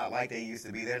 Babies are not like they used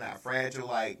to be. They're not fragile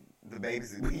like the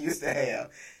babies that we used to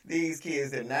have. These kids,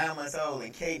 they're 9 months old,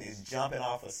 and Caden is jumping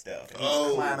off of stuff. And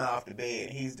he's climbing off the bed.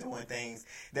 And he's doing things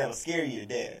that'll scare you to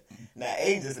death. Now,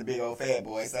 Aiden's just a big old fat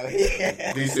boy, so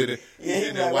he's sitting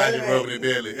there watching rubbing his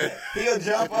belly. He'll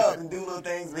jump up and do little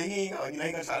things, but he ain't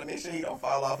gonna try to make sure he don't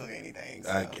fall off of anything.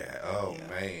 So.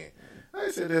 Man. Like I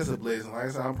said, that's a blessing. Like I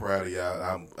said, I'm proud of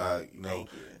y'all.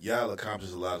 Y'all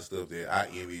accomplish a lot of stuff that I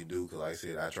envy you do. Because like I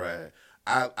said, I tried.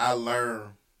 I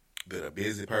learned that a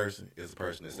busy person is a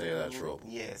person that stays out of trouble.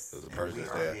 Yes. As a person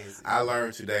that I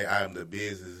learned today, I am the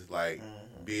busiest,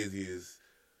 busiest.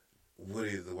 What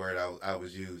is the word I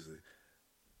was using?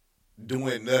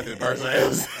 Doing nothing person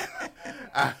else.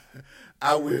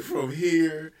 I went from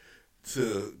here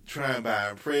to trying to buy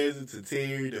a present to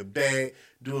Terry to back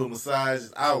doing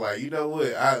massages. I was like, you know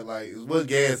what? What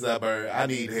gas I burn? I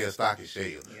need to have stock and shell.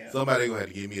 Yeah. Somebody gonna have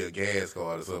to give me a gas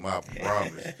card or something. I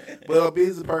promise. But a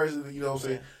busy person, you know what I'm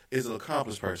saying, is an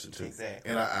accomplished person too. Exactly.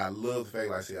 And I love the fact,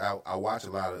 like I said, I watch a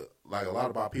lot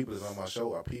of our people that's on my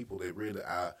show are people that really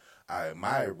I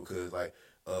admire because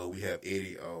we have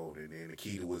Eddie on, and then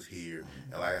Nikita was here,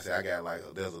 and like I said, I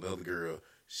got there's another girl.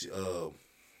 She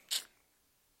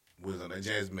was on that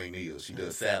Jasmine McNeil. She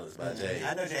does salads by Jazz.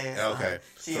 I know Jazz. Okay,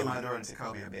 she and my daughter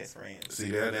Jacoby are best friends.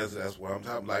 See that's what I'm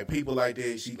talking. Like people like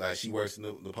that. She works in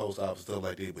the post office stuff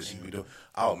like that, but she be doing.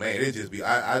 Oh man, it just be.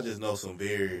 I just know some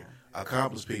very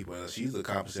accomplished people, and she's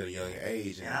accomplished at a young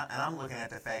age. And I'm looking at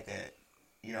the fact that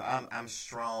I'm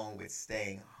strong with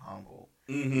staying humble.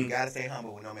 Mm-hmm. You got to stay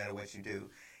humble no matter what you do.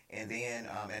 And then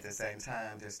at the same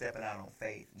time, they're stepping out on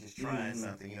faith, just trying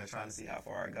something, trying to see how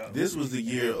far it goes. This was the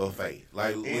year of faith.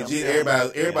 Like legit,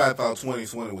 everybody thought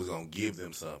 2020 was gonna give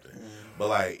them something, but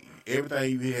like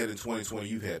everything you had in 2020,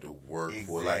 you had to work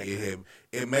for. Like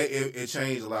it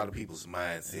changed a lot of people's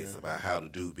mindsets about how to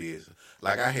do business.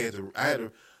 Like I had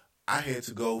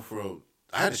to go from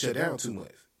I had to shut down 2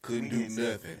 months, couldn't do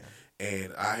nothing,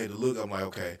 and I had to look. I'm like,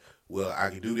 okay. Well, I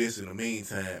can do this in the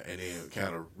meantime and then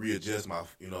kind of readjust my,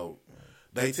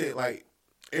 they take,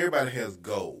 everybody has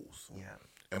goals. Yeah.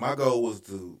 And my goal was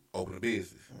to open a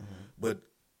business. Mm-hmm. But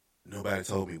nobody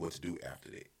told me what to do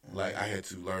after that. Mm-hmm. Like, I had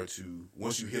to learn to,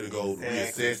 once you hit a goal,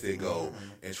 reassess that goal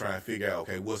and try and figure out,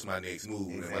 okay, what's my next move?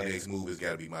 And my next move has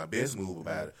got to be my best move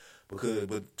about it. But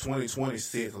 2020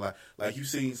 sets a lot. Like, you've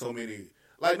seen so many,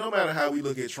 no matter how we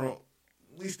look at Trump,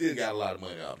 we still got a lot of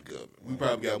money out of the government. We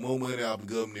probably got more money out of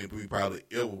the government than we probably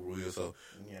ever will. So,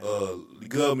 the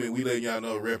government, we letting y'all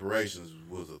know reparations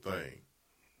was a thing.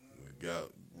 Y'all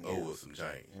owe us some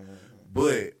change.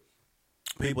 But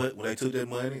people, when they took that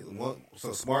money,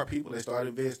 some smart people, they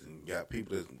started investing. You got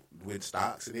people that with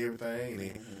stocks and everything, and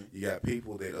then you got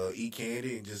people that eat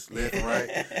candy and just left and right.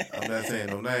 I'm not saying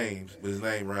no names, but his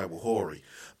name rhymed with Hori.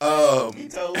 He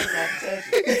told us not to touch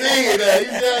He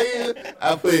did.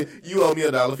 I put, you owe me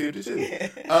 $1.50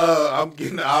 too. I'm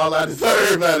getting all I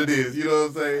deserve out of this. You know what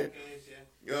I'm saying?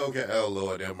 Okay. Oh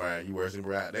Lord, never mind. You worse than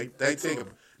right. They take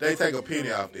a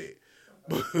penny off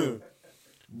that.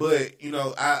 But you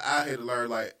know, I had to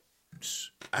learn, like,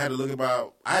 I had to look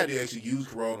about. I had to actually use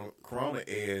Corona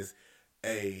as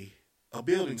a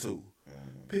building tool.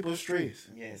 People are stressed.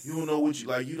 Yes. You don't know what you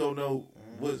like. You don't know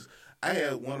what's. I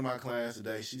had one of my clients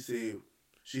today. She said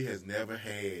she has never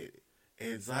had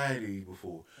anxiety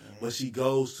before, but she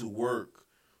goes to work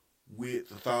with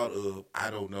the thought of, I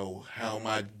don't know how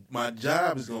my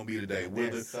job is going to be today.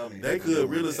 Whether they could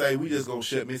really say, we just going to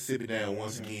shut Mississippi down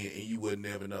once again, and you would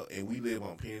never know. And we live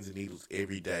on pins and needles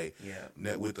every day.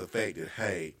 Yeah. With the fact that,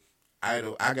 hey, I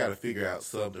got to figure out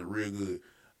something real good.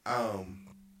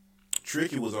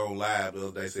 Tricky was on live the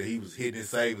other day, said he was hitting his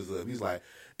savings up. He's like,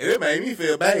 and it made me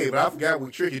feel bad, but I forgot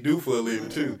what Tricky do for a living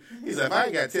too. He said, if I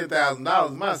ain't got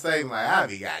 $10,000, my savings, like, I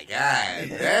be like, God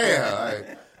damn,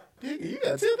 like, you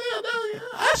got $10,000?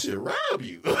 I should rob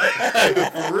you. For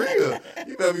real.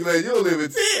 You better be like, you'll live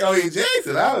in 10. Oh, in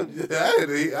Jackson.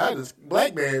 I just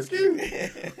black man, excuse me.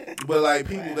 But like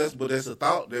people, that's a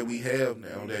thought that we have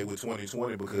nowadays with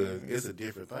 2020 because it's a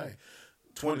different thing.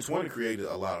 2020 created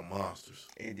a lot of monsters.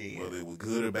 It did. Whether it was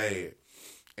good or bad.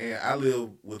 And I live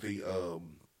with the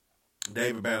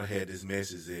David Banner had this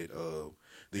message that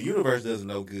the universe doesn't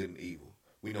know good and evil.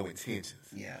 We know intentions.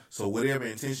 Yeah. So whatever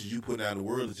intentions you put out in the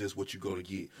world is just what you're going to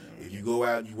get. If you go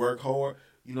out and you work hard,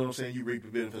 you know what I'm saying, you reap the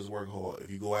benefits of working hard.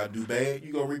 If you go out and do bad,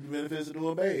 you're going to reap the benefits of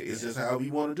doing bad. It's just how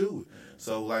you want to do it.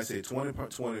 So like I said,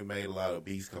 2020 made a lot of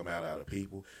beasts come out of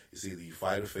people. It's either you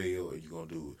fight or fail or you're going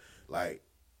to do it. Like,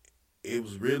 it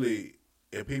was really,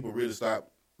 if people really stopped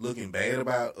looking bad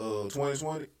about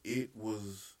 2020, it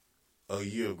was a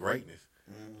year of greatness.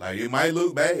 Like, it might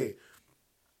look bad.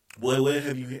 Well,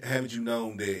 haven't you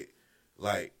known that,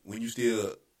 like, when you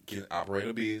still can operate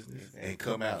a business and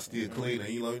come out still clean, and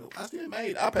you know, I still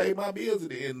I paid my bills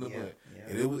at the end of the month,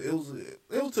 and it was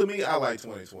to me, I like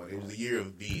 2020. It was a year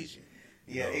of vision.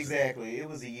 Yeah, exactly. It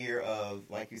was a year of,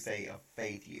 like you say, a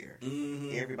faith year.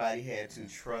 Everybody had to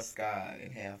trust God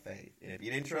and have faith. And if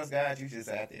you didn't trust God, you just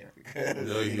out there.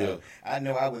 Because, I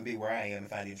know I wouldn't be where I am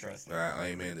if I didn't trust Him.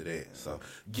 Amen to that. So,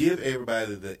 give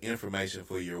everybody the information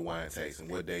for your wine tasting,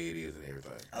 what day it is and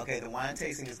everything. Okay, the wine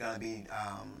tasting is going to be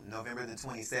November the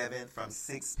 27th from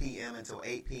 6 p.m. until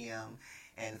 8 p.m.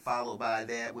 And followed by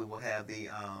that, we will have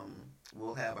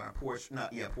our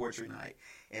poetry night.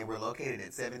 And we're located at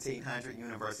 1700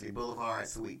 University Boulevard,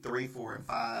 Suite 3, 4, and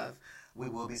 5. We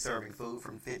will be serving food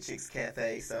from Fit Chicks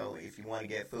Cafe. So if you want to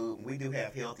get food, we do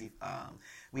have healthy.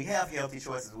 We have healthy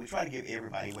choices. We try to give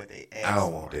everybody what they ask for. I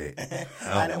don't want that.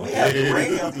 I know we have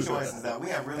great healthy choices though. We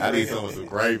have really. I need some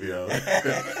gravy on.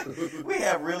 We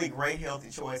have really great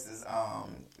healthy choices.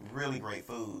 Really great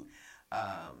food.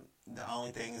 The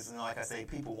only thing is, like I say,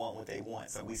 people want what they want,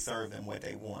 so we serve them what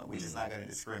they want. We're just not going to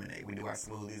discriminate. We do our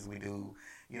smoothies. We do,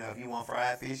 if you want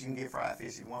fried fish, you can get fried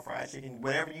fish. If you want fried chicken,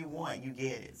 whatever you want, you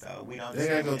get it. So we don't.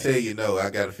 They ain't gonna tell you no. I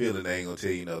got a feeling they ain't gonna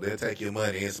tell you no. They'll take your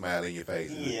money and smile in your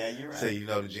face. Yeah, you're right. Say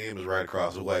the gym is right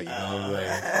across the way. You know what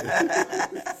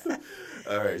I'm saying?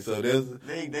 All right, so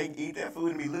they eat that food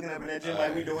and be looking up in that gym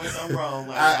like we doing something wrong.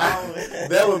 Like,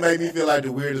 that would make me feel like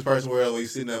the weirdest person in the world.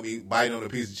 He's sitting up, biting on a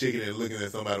piece of chicken and looking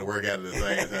at somebody work out at the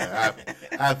same time.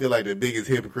 I feel like the biggest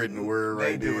hypocrite in the world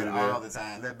right there. They do it all the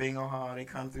time. That bingo hall, they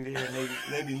come through there and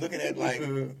they be looking at like,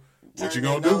 what you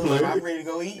gonna do, player? I'm ready to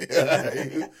go eat.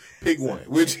 Pick one.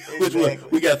 Which one?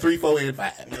 We got 3, 4, and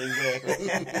 5.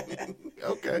 Exactly.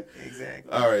 Okay.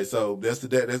 Exactly. All right, so that's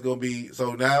gonna be.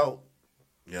 So now,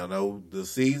 the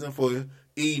season for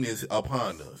eating is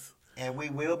upon us. And we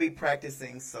will be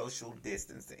practicing social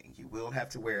distancing. You will have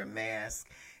to wear a mask,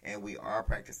 and we are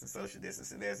practicing social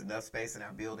distancing. There's enough space in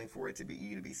our building for it to be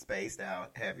you to be spaced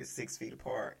out, have your 6 feet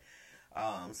apart,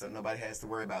 so nobody has to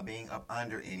worry about being up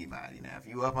under anybody. Now, if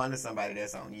you up under somebody,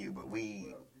 that's on you. But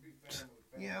we're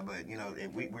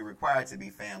required to be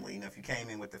family. If you came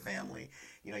in with the family,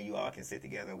 you all can sit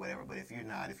together or whatever. But if you're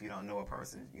not, if you don't know a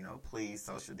person, please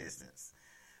social distance.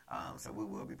 So we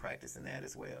will be practicing that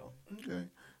as well. Okay.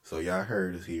 So y'all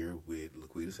heard us here with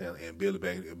Laquita Sound and Billy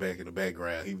back in the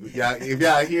background. If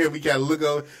y'all hear him, we kind of look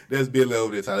over. There's Billy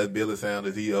over there talking. That's Billy Sound.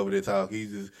 Is he over there talking?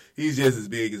 He's just as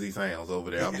big as he sounds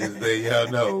over there. I'm just letting y'all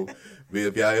know.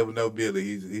 If y'all ever know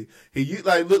Billy, he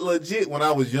like look legit. When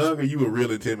I was younger, you were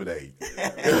real intimidating.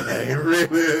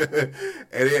 Really.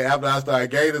 And then after I started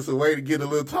gaining some weight to get a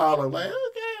little taller, I'm like,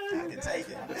 okay, I can take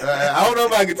it. I don't know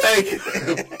if I can take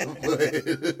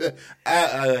it.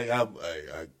 But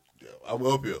I'm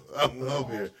up here. I'm up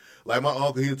here. Like my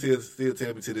uncle, he'll still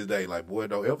tell me to this day, like, boy,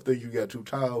 don't ever think you got too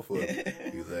tall for me.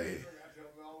 He's like, hey,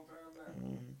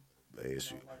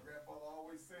 bless you. My grandfather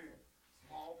always said,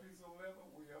 small piece of leather,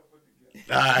 we have put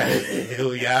together. All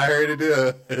right, y'all heard it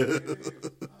there.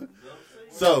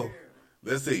 So,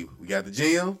 let's see. We got the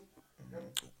gym.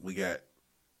 We got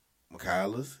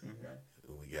Michaela's.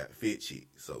 We got Fit Chick.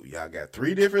 So, y'all got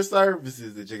 3 different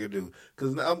services that you can do.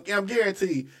 Because I'm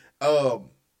guaranteed,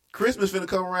 Christmas finna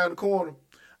come around the corner,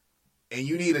 and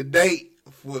you need a date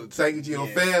for taking to your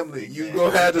family. Exactly. You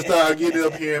gonna have to start getting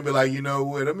up here and be like, you know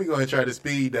what? Let me go ahead and try to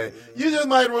speed that. You just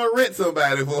might want to rent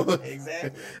somebody for.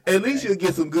 Exactly. At least you'll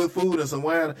get some good food and some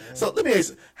wine. So let me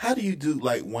ask you, how do you do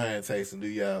like wine tasting? Do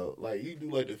y'all like you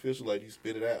do like the official, like you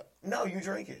spit it out? No, you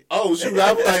drink it. Oh shoot!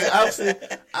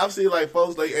 I've seen like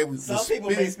folks like Some people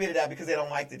may spit it out because they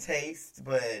don't like the taste,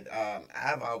 but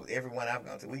everyone I've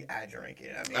gone to, I drink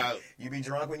it. I mean, you be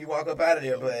drunk when you walk up out of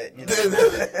there, but you know.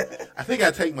 I think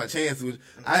I take my chances.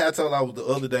 I told I was the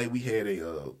other day we had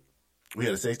a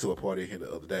sex tour party here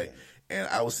the other day, and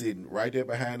I was sitting right there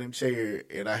behind them chair,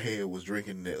 and I was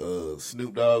drinking the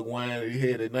Snoop Dogg wine that he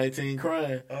had at 19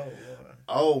 Crime. Oh, Lord.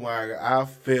 Oh my God! I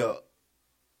felt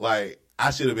like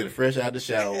I should have been fresh out the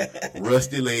shower,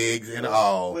 rusty legs and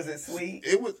all. Was it sweet?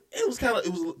 It was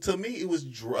to me it was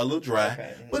a little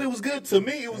dry, but it was good to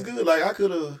me. It was good. Like I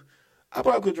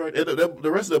probably could drink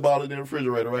the rest of the bottle in the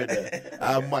refrigerator right there.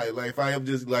 I might if I am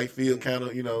just feel kind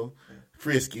of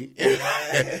frisky.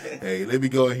 Hey, let me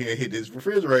go in here and hit this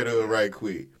refrigerator right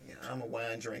quick. Yeah, I'm a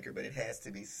wine drinker, but it has to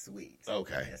be sweet.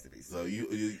 Okay, It has to be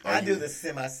sweet. So I do the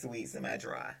semi-sweet,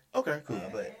 semi-dry. Okay, cool.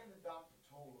 But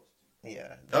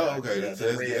yeah. Oh, okay. The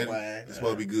So red wine. it's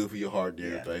supposed to be good for your heart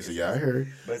and everything. Yeah. So yeah, I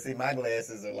heard. But see, my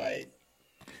glasses are like.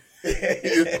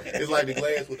 It's like the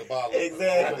glass with the bottle.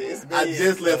 Exactly. It's I big.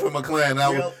 just left from my client.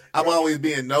 Real- I'm always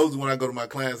being nosy when I go to my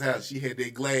client's house. She had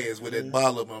that glass with that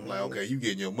bottle, and I'm like, okay, you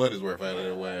getting your money's worth out of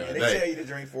that wine And they today. tell you to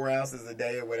drink 4 ounces a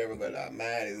day or whatever, but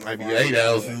mine is Might be 8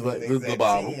 ounces, like this is the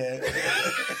bottle.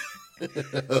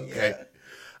 Okay. Yeah.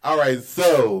 All right.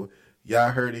 So y'all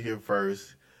heard it here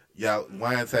first. Y'all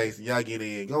wine tasting. Y'all get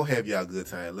in. Go have y'all good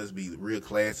time. Let's be real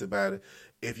classy about it.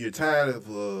 If you're tired of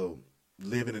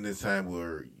living in this time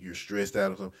where you're stressed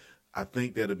out or something, I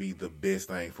think that'll be the best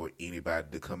thing for anybody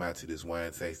to come out to this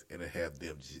wine taste and to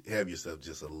have yourself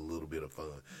just a little bit of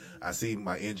fun. I see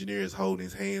my engineer is holding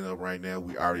his hand up right now.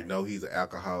 We already know he's an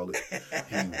alcoholic.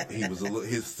 He was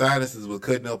his sinuses were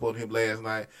cutting up on him last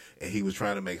night, and he was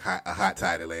trying to make a hot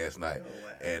toddy last night. Oh, wow.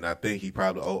 And I think he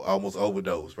probably almost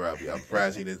overdosed. Probably, I'm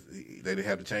surprised they didn't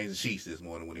have to change the sheets this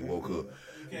morning when he woke up.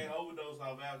 You can't overdose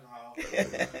off alcohol.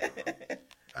 Is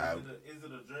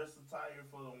it a dress attire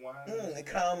for the wine?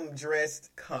 Come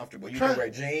dressed comfortable. You Try- can wear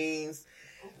jeans.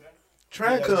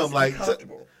 Try and come just like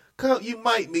comfortable. come. You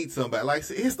might meet somebody. Like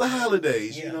it's the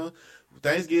holidays, Yeah. you know.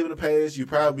 Thanksgiving to pass, you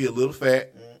probably be a little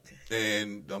fat,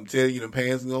 and I'm telling you, them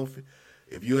pants gonna fit.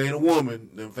 If you ain't a woman,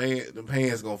 them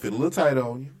pants gonna fit a little tight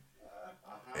on you,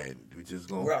 and we just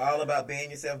gonna We're all about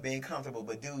being yourself, being comfortable,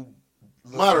 but do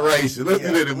look moderation. Let's Yeah,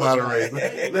 do that in look moderation.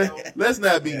 right. Let's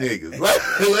not be niggas.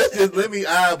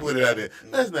 I put it out there.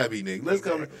 Let's not be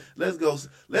niggas.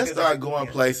 Let's start going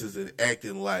places and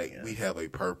acting like we have a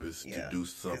purpose to do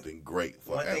something great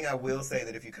for One thing I will say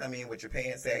that if you come in with your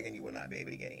pants sagging, you will not be able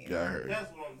to get in. I heard.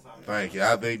 That's what I'm talking about. Thank you.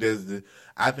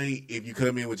 I think if you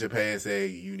come in with your pants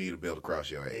sagging, you need a belt across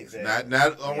your ass. Exactly.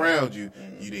 Not around you.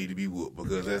 You need to be whooped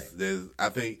because I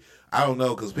don't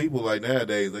know, because people like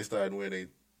nowadays they start wearing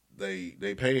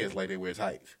they pants like they wear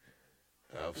tights.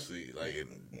 I've seen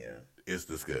it's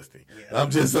disgusting. Yeah.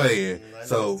 I'm just saying. I know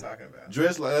So what you're talking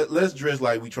about. let's dress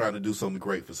like we trying to do something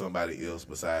great for somebody else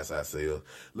besides ourselves.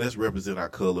 Let's represent our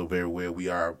color very well. We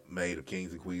are made of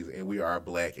kings and queens, and we are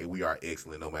black, and we are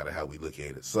excellent no matter how we look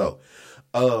at it. So,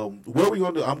 what we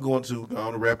gonna do? I'm going to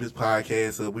wrap this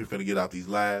podcast up. We're finna get off these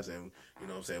lives, and you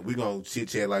know what I'm saying, we're gonna chit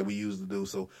chat like we used to do.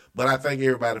 So, but I thank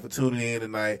everybody for tuning in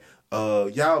tonight.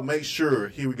 Y'all make sure,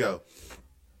 here we go.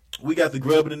 We got the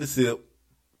Grubbin' and the Sip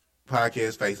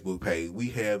podcast Facebook page. We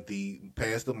have the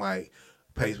Pastor Mike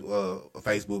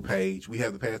Facebook page. We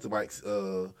have the Pastor Mike's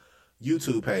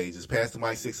YouTube page is Pastor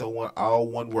Mike 601, all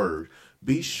one word.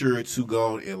 Be sure to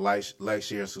go and like,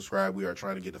 share, and subscribe. We are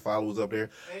trying to get the followers up there.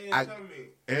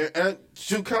 And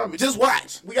shoot comment. Just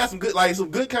watch. We got some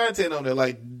good content on there,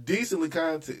 like decent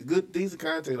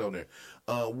content on there.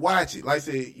 Watch it. Like I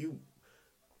said,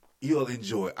 you'll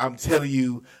enjoy it. I'm telling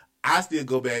you, I still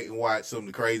go back and watch some of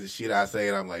the crazy shit I say,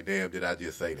 and I'm like, damn, did I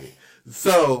just say that?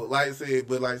 So, like I said,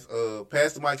 but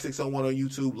Pastor Mike 601 on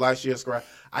YouTube, like, share, subscribe.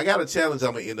 I got a challenge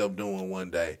I'm gonna end up doing one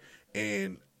day,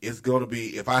 and it's gonna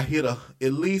be if I hit at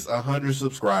least 100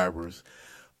 subscribers,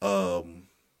 by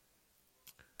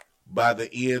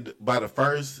December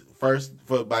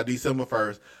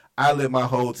 1st, I let my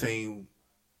whole team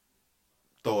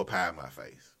throw a pie in my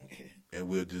face. And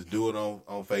we'll just do it on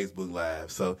Facebook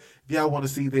Live. So if y'all want to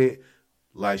see that,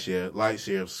 like, share,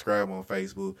 subscribe on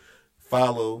Facebook,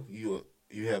 follow. Y'all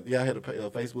had a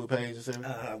Facebook page or something?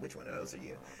 Which one of those are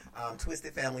you?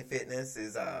 Twisted Family Fitness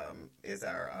is our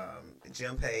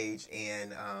gym page,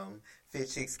 and Fit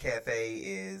Chicks Cafe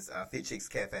is Fit Chicks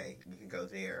Cafe. You can go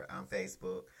there on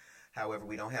Facebook. However,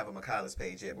 we don't have a McCollis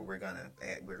page yet, but we're gonna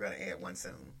add one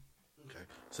soon. Okay,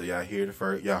 so y'all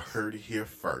heard it here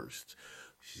first.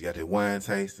 She's got that wine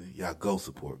tasting. Y'all go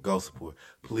support.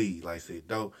 Please, like I said,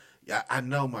 don't. I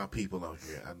know my people on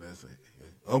here. I know.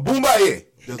 Boomba,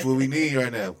 that's what we need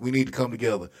right now. We need to come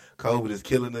together. COVID is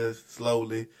killing us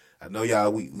slowly. I know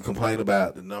y'all, we complain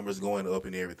about the numbers going up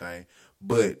and everything,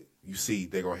 but you see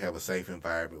they're going to have a safe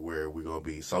environment where we're going to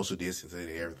be social distancing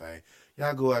and everything.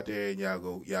 Y'all go out there and y'all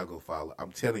go follow.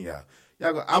 I'm telling y'all.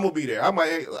 I'm going to be there. I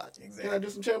might, can I do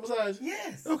some chair massage?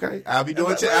 Yes. Okay. I'll be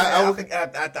doing chair.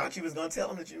 I thought you was going to tell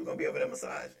them that you were going to be over there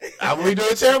massage. I'm going to be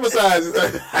doing chair massages.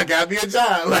 I got me a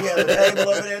job. We have a table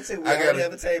over there, too. We already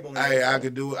have a table. I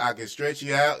can do it. I can stretch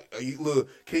you out. Look,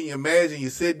 can you imagine you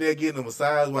sitting there getting a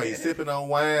massage while you're sipping on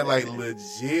wine? Like,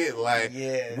 legit. Like,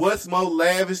 what's more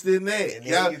lavish than that? And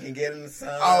then you can get in the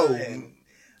sun.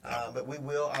 But we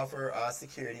will offer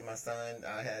security. My son and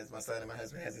my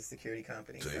husband has a security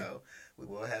company, so we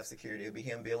will have security. It'll be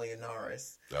him, Billy, and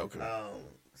Norris. Okay.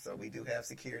 So we do have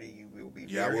security. You will be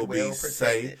very well protected.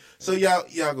 Safe. So y'all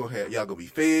gonna be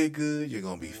fed good. You're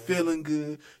gonna be feeling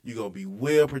good. You're gonna be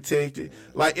well protected.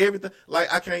 Like everything.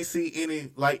 Like I can't see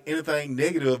anything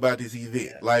negative about this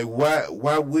event. Yeah. Like why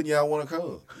wouldn't y'all want to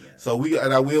come? Yeah. So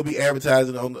I will be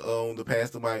advertising on the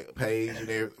Pastor Mike page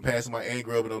and Pastor Mike and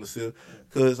Grubbin on the silk,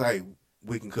 because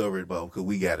we can cover it both, because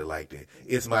we got it like that.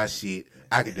 It's my shit.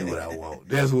 I can do what I want.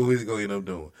 That's what we're going to end up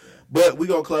doing. But we're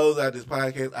going to close out this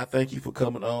podcast. I thank you for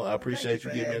coming on. I appreciate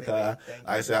you giving me a call. Like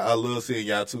I said, I love seeing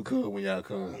y'all two come when y'all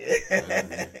come.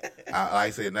 Like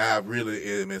I said, now I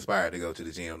really am inspired to go to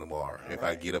the gym tomorrow if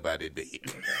I get up out of bed.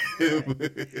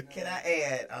 Can I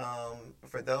add,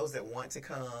 for those that want to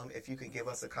come, if you could give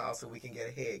us a call so we can get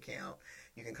a head count,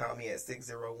 you can call me at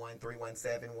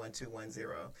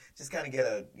 601-317-1210. Just kind of get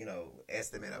a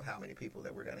estimate of how many people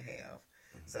that we're going to have,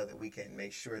 so that we can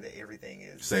make sure that everything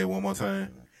is. Say it one more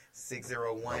time.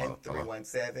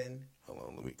 601-317. Hold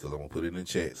on, because I'm going to put it in the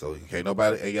chat. So ain't got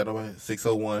nobody.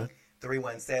 601.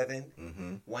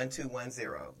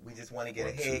 317-1210. We just want to get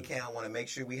a head count. Want to make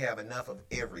sure we have enough of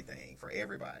everything for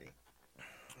everybody.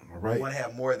 All right. We want to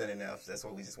have more than enough. That's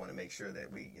why we just want to make sure that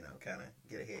we, kind of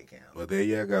get a head count. Well, there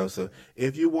you go. So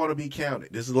if you want to be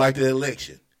counted, this is like the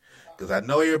election. Because I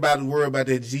know everybody's worried about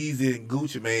that Jeezy and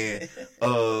Gucci Man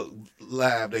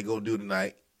live they going to do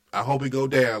tonight. I hope it go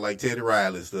down like Teddy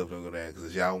Riley and stuff don't go down,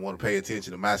 because y'all don't want to pay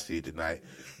attention to my shit tonight.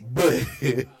 But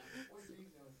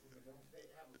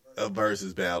a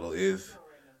versus battle is,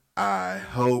 I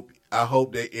hope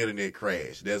that internet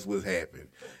crash. That's what's happening.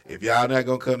 If y'all not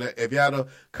gonna come, if y'all don't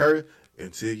curse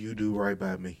until you do right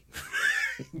by me,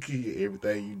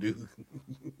 everything you do.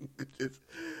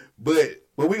 but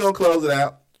we gonna close it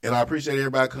out, and I appreciate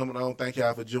everybody coming on. Thank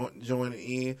y'all for joining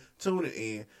in, tuning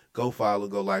in. Go follow,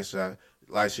 go like, share,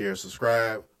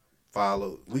 subscribe,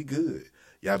 follow. We good.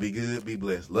 Y'all be good, be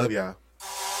blessed. Love y'all.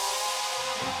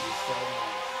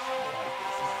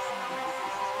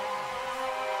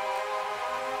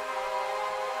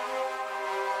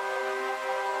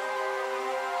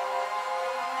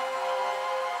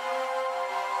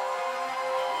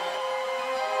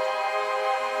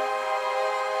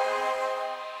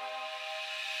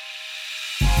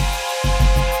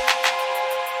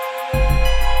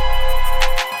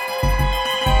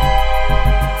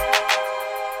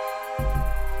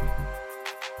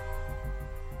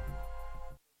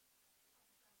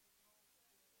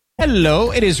 Hello,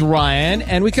 it is Ryan,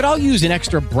 and we could all use an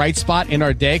extra bright spot in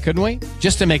our day, couldn't we?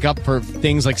 Just to make up for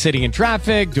things like sitting in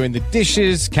traffic, doing the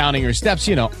dishes, counting your steps,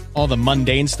 all the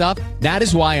mundane stuff. That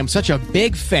is why I'm such a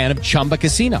big fan of Chumba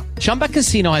Casino. Chumba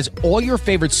Casino has all your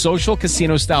favorite social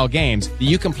casino-style games that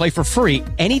you can play for free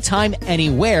anytime,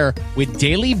 anywhere with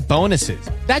daily bonuses.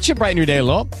 That should brighten your day a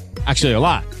little. Actually, a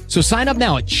lot. So sign up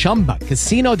now at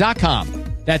ChumbaCasino.com.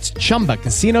 That's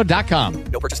ChumbaCasino.com.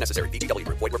 No purchase necessary. VGW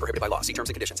Group. Void where prohibited by law. See terms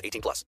and conditions. 18+.